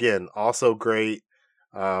 again, also great.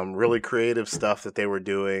 Really creative stuff that they were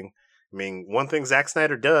doing. I mean, one thing Zack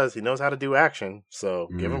Snyder does, he knows how to do action. So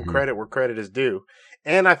give him credit where credit is due.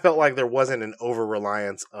 And I felt like there wasn't an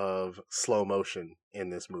over-reliance of slow motion in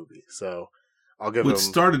this movie. So I'll give him... What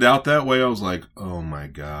started out that way, I was like, oh my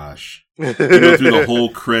gosh. Through the whole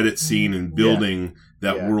credit scene and building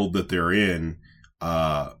that world that they're in,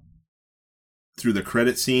 through the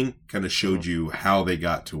credit scene, kind of showed you how they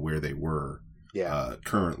got to where they were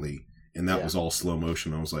currently. And that was all slow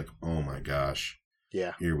motion. I was like, oh my gosh.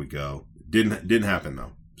 Yeah. Here we go. Didn't happen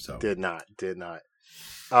though. So Did not.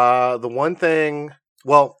 The one thing...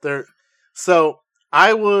 So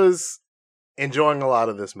I was enjoying a lot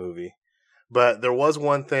of this movie, but there was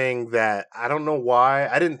one thing that I don't know why.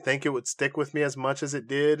 I didn't think it would stick with me as much as it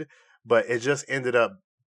did, but it just ended up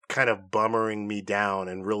kind of bummering me down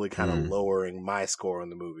and really kind of lowering my score on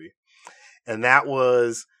the movie. And that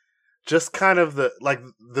was just kind of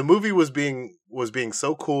the movie was being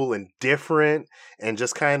so cool and different and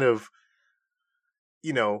just kind of,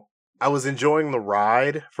 I was enjoying the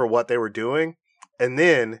ride for what they were doing. And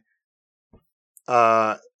then,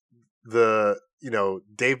 Dave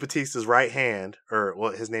Bautista's right hand,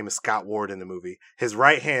 his name is Scott Ward in the movie. His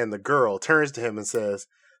right hand, the girl, turns to him and says,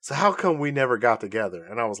 "So how come we never got together?"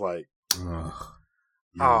 And I was like,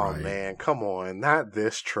 Man, come on, not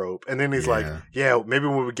this trope. And then he's like, yeah, maybe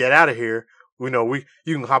when we get out of here, you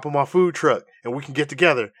can hop on my food truck and we can get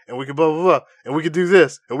together and we can blah, blah, blah, and we can do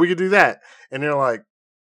this and we can do that. And they're like,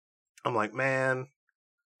 I'm like, man,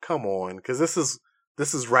 come on. Cause this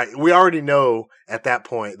is right. We already know at that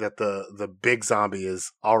point that the big zombie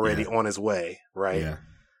is already on his way. Right. Yeah.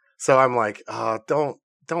 So I'm like, don't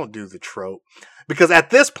do the trope, because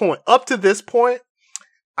at this point, up to this point,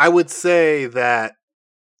 I would say that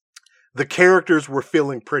the characters were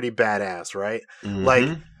feeling pretty badass, right? Mm-hmm.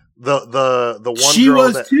 Like the one she girl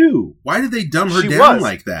was too. Why did they dumb her down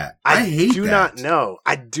like that? I hate that.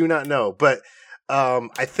 I do not know. But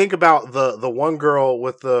I think about the one girl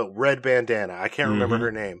with the red bandana. I can't remember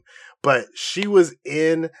her name, but she was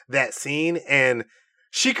in that scene, and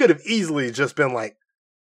she could have easily just been like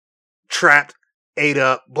trapped, ate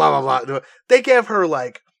up, blah blah blah. They gave her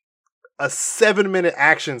like a 7-minute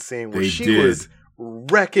action scene where she was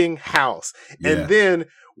wrecking house. And then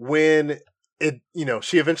when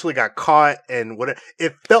she eventually got caught and whatever,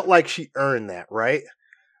 it felt like she earned that, right?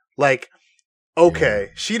 Like, okay,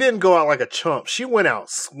 she didn't go out like a chump. She went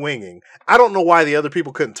out swinging. I don't know why the other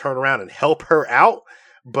people couldn't turn around and help her out.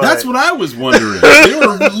 But that's what I was wondering. They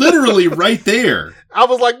were literally right there. I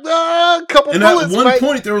was like, a couple and bullets. And at one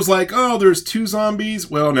point, there was like, there's 2 zombies.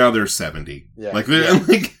 Well, now there's 70. Yeah. Like,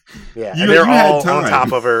 and they're all on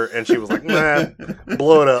top of her, and she was like,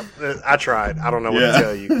 blow it up. I tried. I don't know what to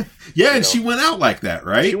tell you. And she went out like that,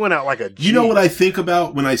 right? She went out like a G. You know what I think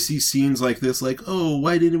about when I see scenes like this? Like,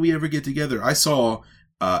 why didn't we ever get together? I saw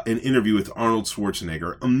an interview with Arnold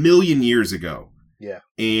Schwarzenegger 1,000,000 years ago. Yeah.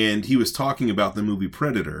 And he was talking about the movie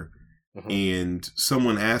Predator, and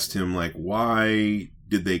someone asked him, like, why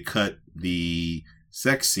did they cut the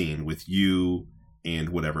sex scene with you and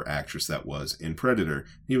whatever actress that was in Predator?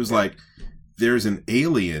 He was like, there's an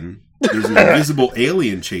alien, there's an invisible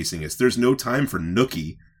alien chasing us. There's no time for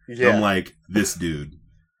Nookie. Yeah. I'm like, this dude.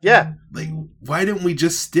 Yeah. Like, why didn't we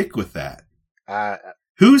just stick with that?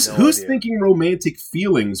 Who's thinking romantic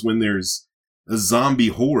feelings when there's a zombie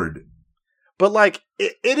horde? But like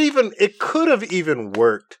it could have even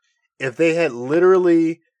worked if they had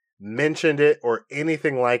literally mentioned it or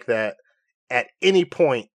anything like that at any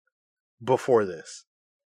point before this.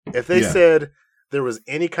 If they said there was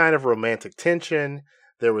any kind of romantic tension,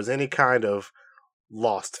 there was any kind of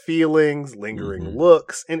lost feelings, lingering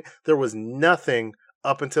looks, and there was nothing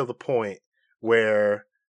up until the point where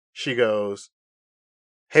she goes,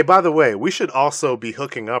 hey, by the way, we should also be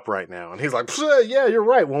hooking up right now. And he's like, yeah, you're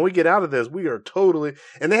right. When we get out of this, we are totally...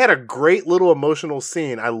 And they had a great little emotional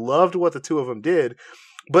scene. I loved what the two of them did.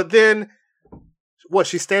 But then,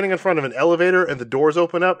 she's standing in front of an elevator and the doors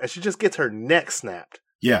open up and she just gets her neck snapped.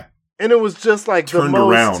 Yeah. And it was just like turned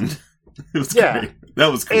around. It was great.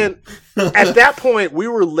 That was cool. And at that point, we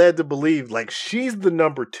were led to believe like she's the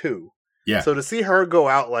number 2. Yeah. So to see her go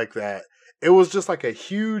out like that, it was just like a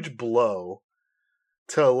huge blow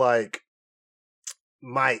to like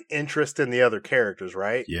my interest in the other characters,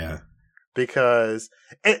 right? Yeah. Because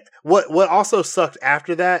what also sucked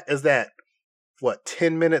after that is that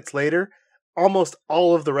 10 minutes later, almost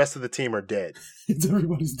all of the rest of the team are dead.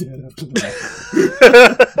 Everybody's dead after that.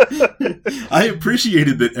 I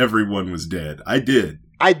appreciated that everyone was dead. I did,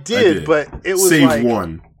 but it was save like,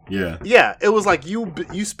 one. Yeah. Yeah, it was like you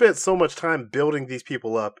spent so much time building these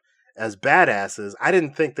people up as badasses. I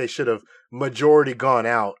didn't think they should have majority gone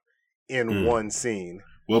out in one scene.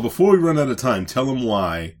 Well, before we run out of time, tell him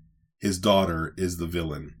why his daughter is the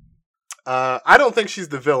villain. I don't think she's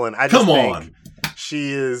the villain. I just think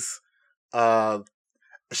she is.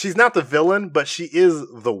 She's not the villain, but she is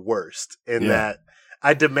the worst in that.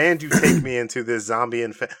 I demand you take me into this zombie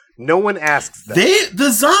No one asks that.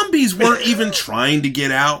 The zombies weren't even trying to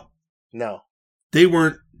get out. No, they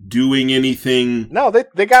weren't doing anything. No,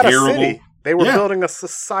 they got terrible. A city. They were building a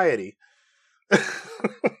society.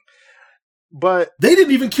 But they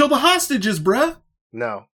didn't even kill the hostages, bruh.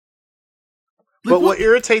 No. Like, but what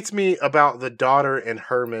irritates me about the daughter and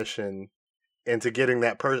her mission into getting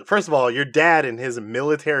that person... First of all, your dad and his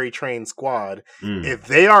military-trained squad, if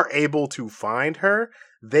they are able to find her,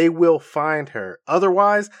 they will find her.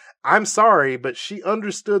 Otherwise, I'm sorry, but she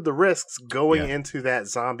understood the risks going into that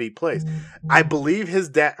zombie place. I believe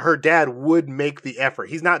her dad would make the effort.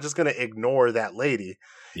 He's not just going to ignore that lady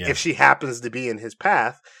if she happens to be in his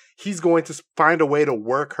path. He's going to find a way to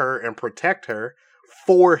work her and protect her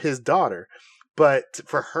for his daughter. But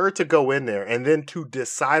for her to go in there and then to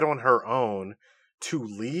decide on her own to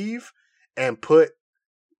leave and put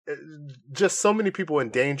just so many people in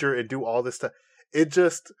danger and do all this stuff,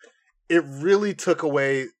 it really took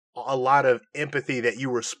away a lot of empathy that you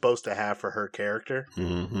were supposed to have for her character.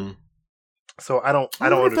 Mm-hmm. So I don't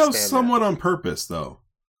wonder understand if that was somewhat on purpose, though.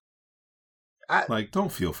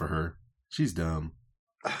 Don't feel for her. She's dumb.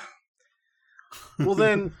 Well,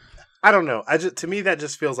 then I don't know. To me that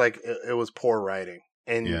just feels like it was poor writing.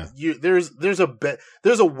 And there's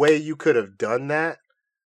a way you could have done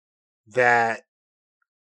that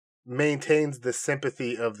maintains the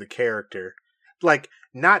sympathy of the character, like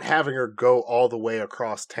not having her go all the way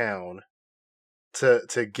across town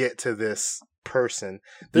to get to this person.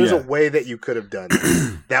 There's a way that you could have done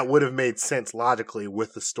that would have made sense logically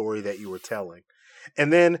with the story that you were telling.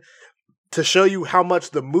 And then to show you how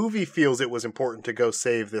much the movie feels it was important to go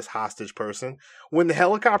save this hostage person, when the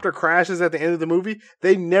helicopter crashes at the end of the movie,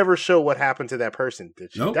 they never show what happened to that person.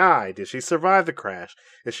 Did she die? Did she survive the crash?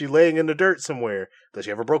 Is she laying in the dirt somewhere? Does she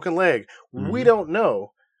have a broken leg? Mm-hmm. We don't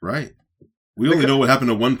know. Right. We only know what happened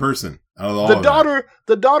to one person out of all of that.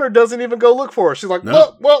 The daughter doesn't even go look for her. She's like,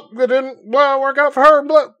 well, it didn't work out for her.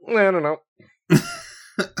 But I don't know.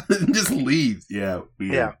 Just leaves. Yeah.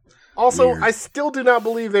 Weird. Yeah. Also, weird. I still do not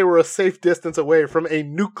believe they were a safe distance away from a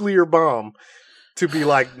nuclear bomb to be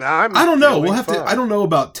like, nah, I don't know. We'll have to. I don't know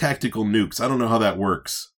about tactical nukes. I don't know how that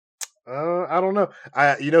works. I don't know.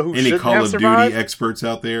 You know who any shouldn't Call have of survived? Duty experts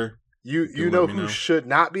out there? You know who should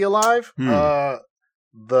not be alive?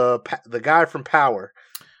 The guy from Power.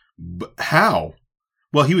 But how?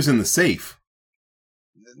 Well, he was in the safe.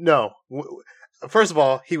 No. First of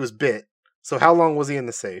all, he was bit. So how long was he in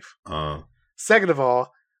the safe? Second of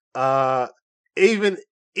all, even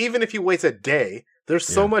if he waits a day, there's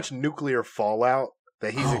so much nuclear fallout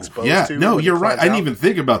that he's exposed to. No, you're right. I didn't even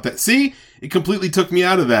think about that. See, it completely took me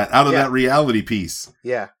out of that reality piece.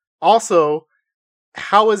 Yeah. Also,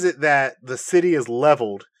 how is it that the city is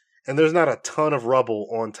leveled and there's not a ton of rubble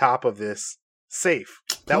on top of this safe?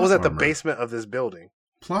 That was at the basement of this building.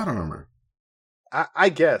 Plot armor. I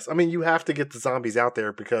guess. I mean, you have to get the zombies out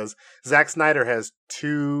there because Zack Snyder has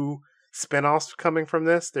 2 spinoffs coming from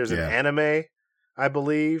this. There's an anime, I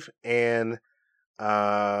believe, and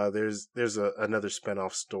there's another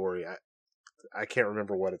spinoff story. I can't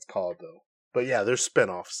remember what it's called though. But yeah, there's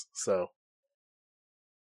spinoffs. So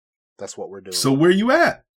that's what we're doing. So where you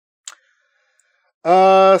at?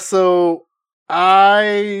 So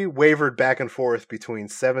I wavered back and forth between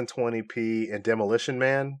 720p and Demolition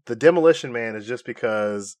Man. The Demolition Man is just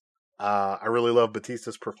because I really love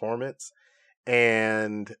Batista's performance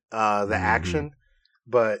and the action,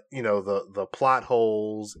 but you know the plot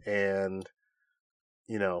holes and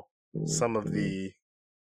you know some of the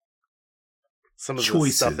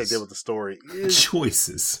stuff they did with the story.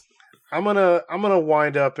 Choices. I'm gonna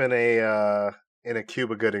wind up in a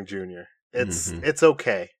Cuba Gooding Jr. It's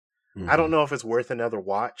okay. Mm-hmm. I don't know if it's worth another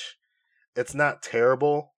watch. It's not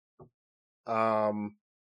terrible. Yeah,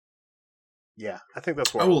 I think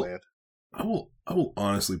that's where I'll land. I will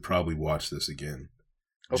honestly probably watch this again.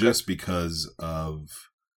 Okay. Just because of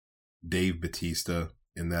Dave Bautista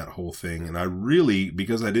and that whole thing. And I really,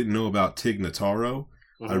 because I didn't know about Tig Notaro,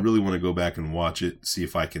 I really want to go back and watch it, see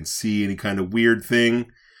if I can see any kind of weird thing.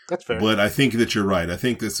 That's fair. But I think that you're right. I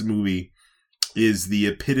think this movie is the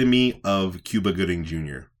epitome of Cuba Gooding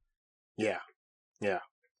Jr. Yeah.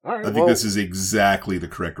 All right. I think this is exactly the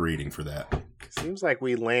correct rating for that. Seems like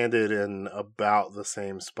we landed in about the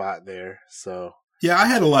same spot there. So yeah, I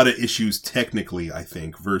had a lot of issues technically, I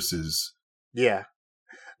think, versus. Yeah.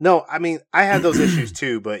 No, I mean, I had those issues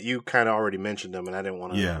too, but you kind of already mentioned them, and I didn't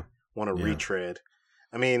want to retread.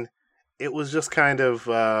 I mean, it was just kind of.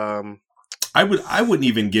 I wouldn't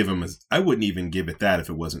even give it that if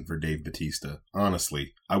it wasn't for Dave Bautista.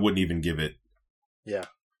 Honestly, I wouldn't even give it. Yeah.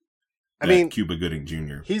 I mean, Cuba Gooding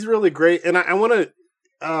Jr. He's really great, and I want to.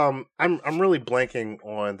 I'm really blanking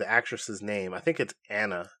on the actress's name. I think it's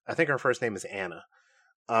Anna. I think her first name is Anna.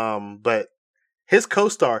 But his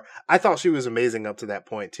co-star, I thought she was amazing up to that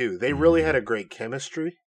point too. They really had a great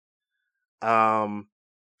chemistry. From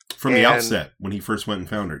the outset, when he first went and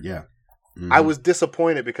found her, yeah. I was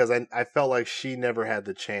disappointed because I felt like she never had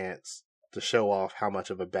the chance to show off how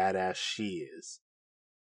much of a badass she is.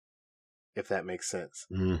 If that makes sense.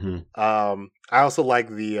 I also like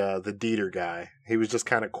the Dieter guy. He was just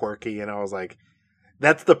kind of quirky, and I was like,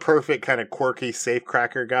 that's the perfect kind of quirky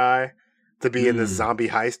safecracker guy to be in this zombie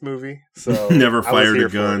heist movie. So never fired a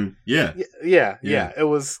gun. Yeah. It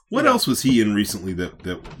was. What else was he in recently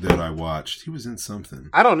that I watched? He was in something.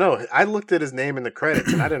 I don't know. I looked at his name in the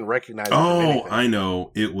credits, and I didn't recognize him. Oh, I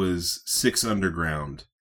know. It was 6 Underground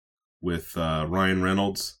with Ryan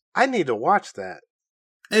Reynolds. I need to watch that.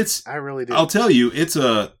 I really do. I'll tell you, it's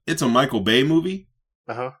a Michael Bay movie.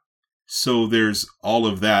 Uh-huh. So there's all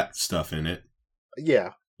of that stuff in it.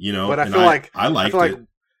 Yeah. You know, but I liked it.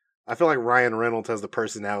 I feel like Ryan Reynolds has the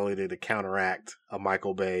personality to counteract a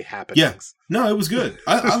Michael Bay happenings. Yeah. No, it was good.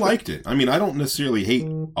 I liked it. I mean, I don't necessarily hate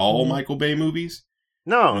all Michael Bay movies.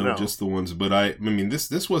 No. Just the ones. But I mean,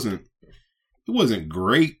 this wasn't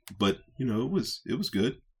great, but you know, it was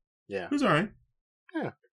good. Yeah. It was all right.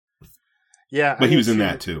 Yeah. Yeah. But he was in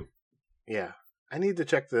that too. Yeah. I need to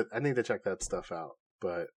check that stuff out.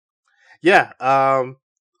 But yeah.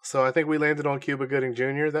 So I think we landed on Cuba Gooding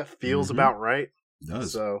Jr. That feels about right. It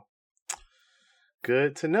does. So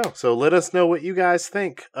good to know. So let us know what you guys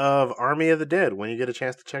think of Army of the Dead when you get a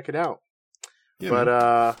chance to check it out. Yeah, but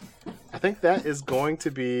I think that is going to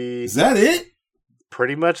be... Is that it?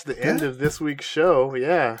 Pretty much the end of this week's show.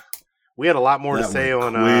 Yeah. We had a lot more to say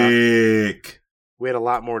on... Quick. We had a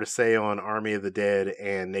lot more to say on Army of the Dead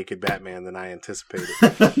and Naked Batman than I anticipated.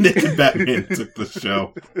 Naked Batman took the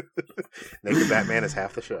show. Naked Batman is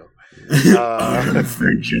half the show.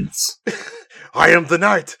 Vengeance. I am the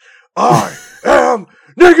night. I am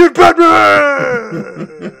Naked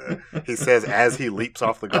Batman! He says as he leaps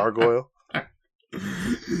off the gargoyle.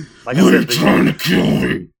 Like I said, trying to kill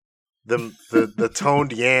me? The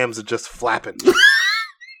toned yams are just flapping.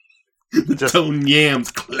 Toned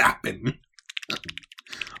yams clapping.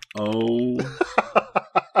 Oh,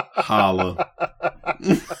 holla.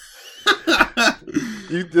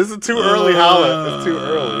 This is too early, holla. It's too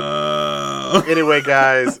early. Anyway,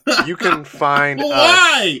 guys, you can find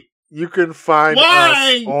us. You can find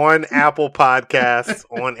us on Apple Podcasts,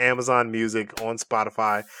 on Amazon Music, on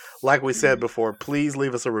Spotify. Like we said before, please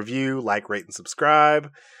leave us a review, like, rate, and subscribe.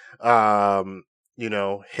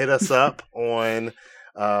 Hit us up on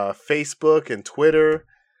Facebook and Twitter.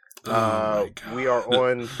 We are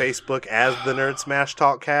on Facebook as the Nerd Smash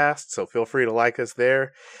Talkcast, so feel free to like us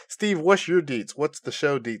there. Steve, what's your deets? What's the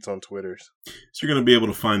show deets on Twitters? So you're going to be able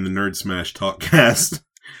to find the Nerd Smash Talkcast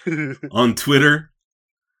on Twitter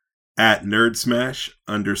at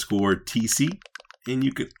nerdsmash_TC, and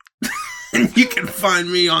you can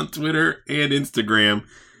find me on Twitter and Instagram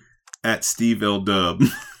at Steve L. Dub.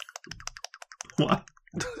 What?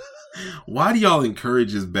 Why do y'all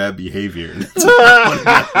encourage his bad behavior?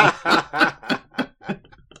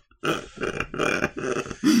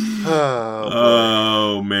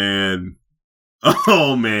 Oh, man.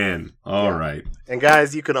 Oh, man. All right. And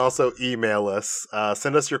guys, you can also email us.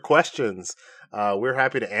 Send us your questions. We're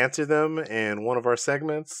happy to answer them in one of our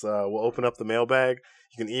segments. We'll open up the mailbag.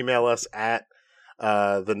 You can email us at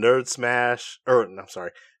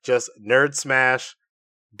just nerdsmash.tc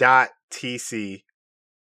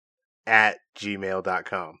at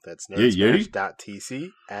gmail.com. That's nerdsmash.tc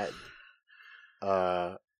at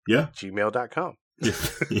gmail.com.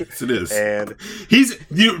 Yes, it is. And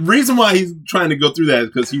the reason why he's trying to go through that is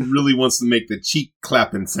because he really wants to make the cheek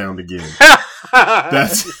clapping sound again.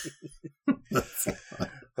 That's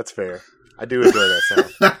fair. I do enjoy that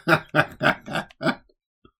sound.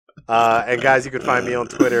 And guys, you can find me on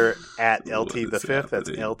Twitter at LT5th. That's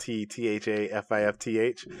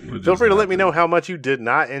LTTHAFIFTH. Feel free to let me know how much you did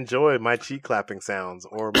not enjoy my cheek clapping sounds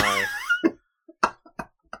or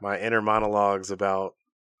my inner monologues about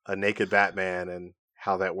a naked Batman and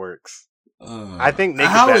how that works. I think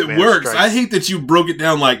naked how Batman it works. I hate that you broke it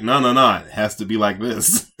down like no. It has to be like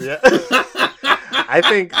this. Yeah. I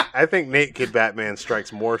think naked Batman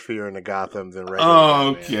strikes more fear into Gotham than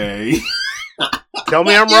regular Batman. Okay. Tell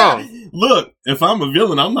me I'm wrong. Look, if I'm a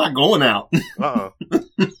villain, I'm not going out. You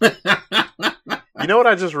know what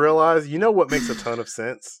I just realized? You know what makes a ton of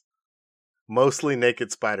sense? Mostly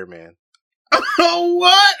naked Spider-Man. Oh,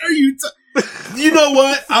 what are you? You know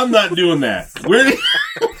what? I'm not doing that.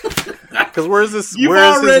 Because where's this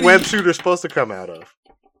web shooter supposed to come out of?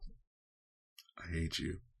 I hate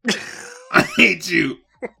you. I hate you.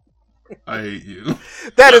 I hate you.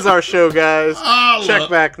 That is our show, guys. Check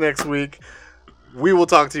back next week. We will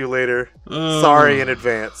talk to you later. Sorry in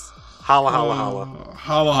advance. Holla, holla, holla.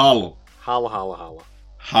 Holla, holla. Holla, holla, holla.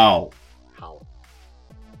 Howl.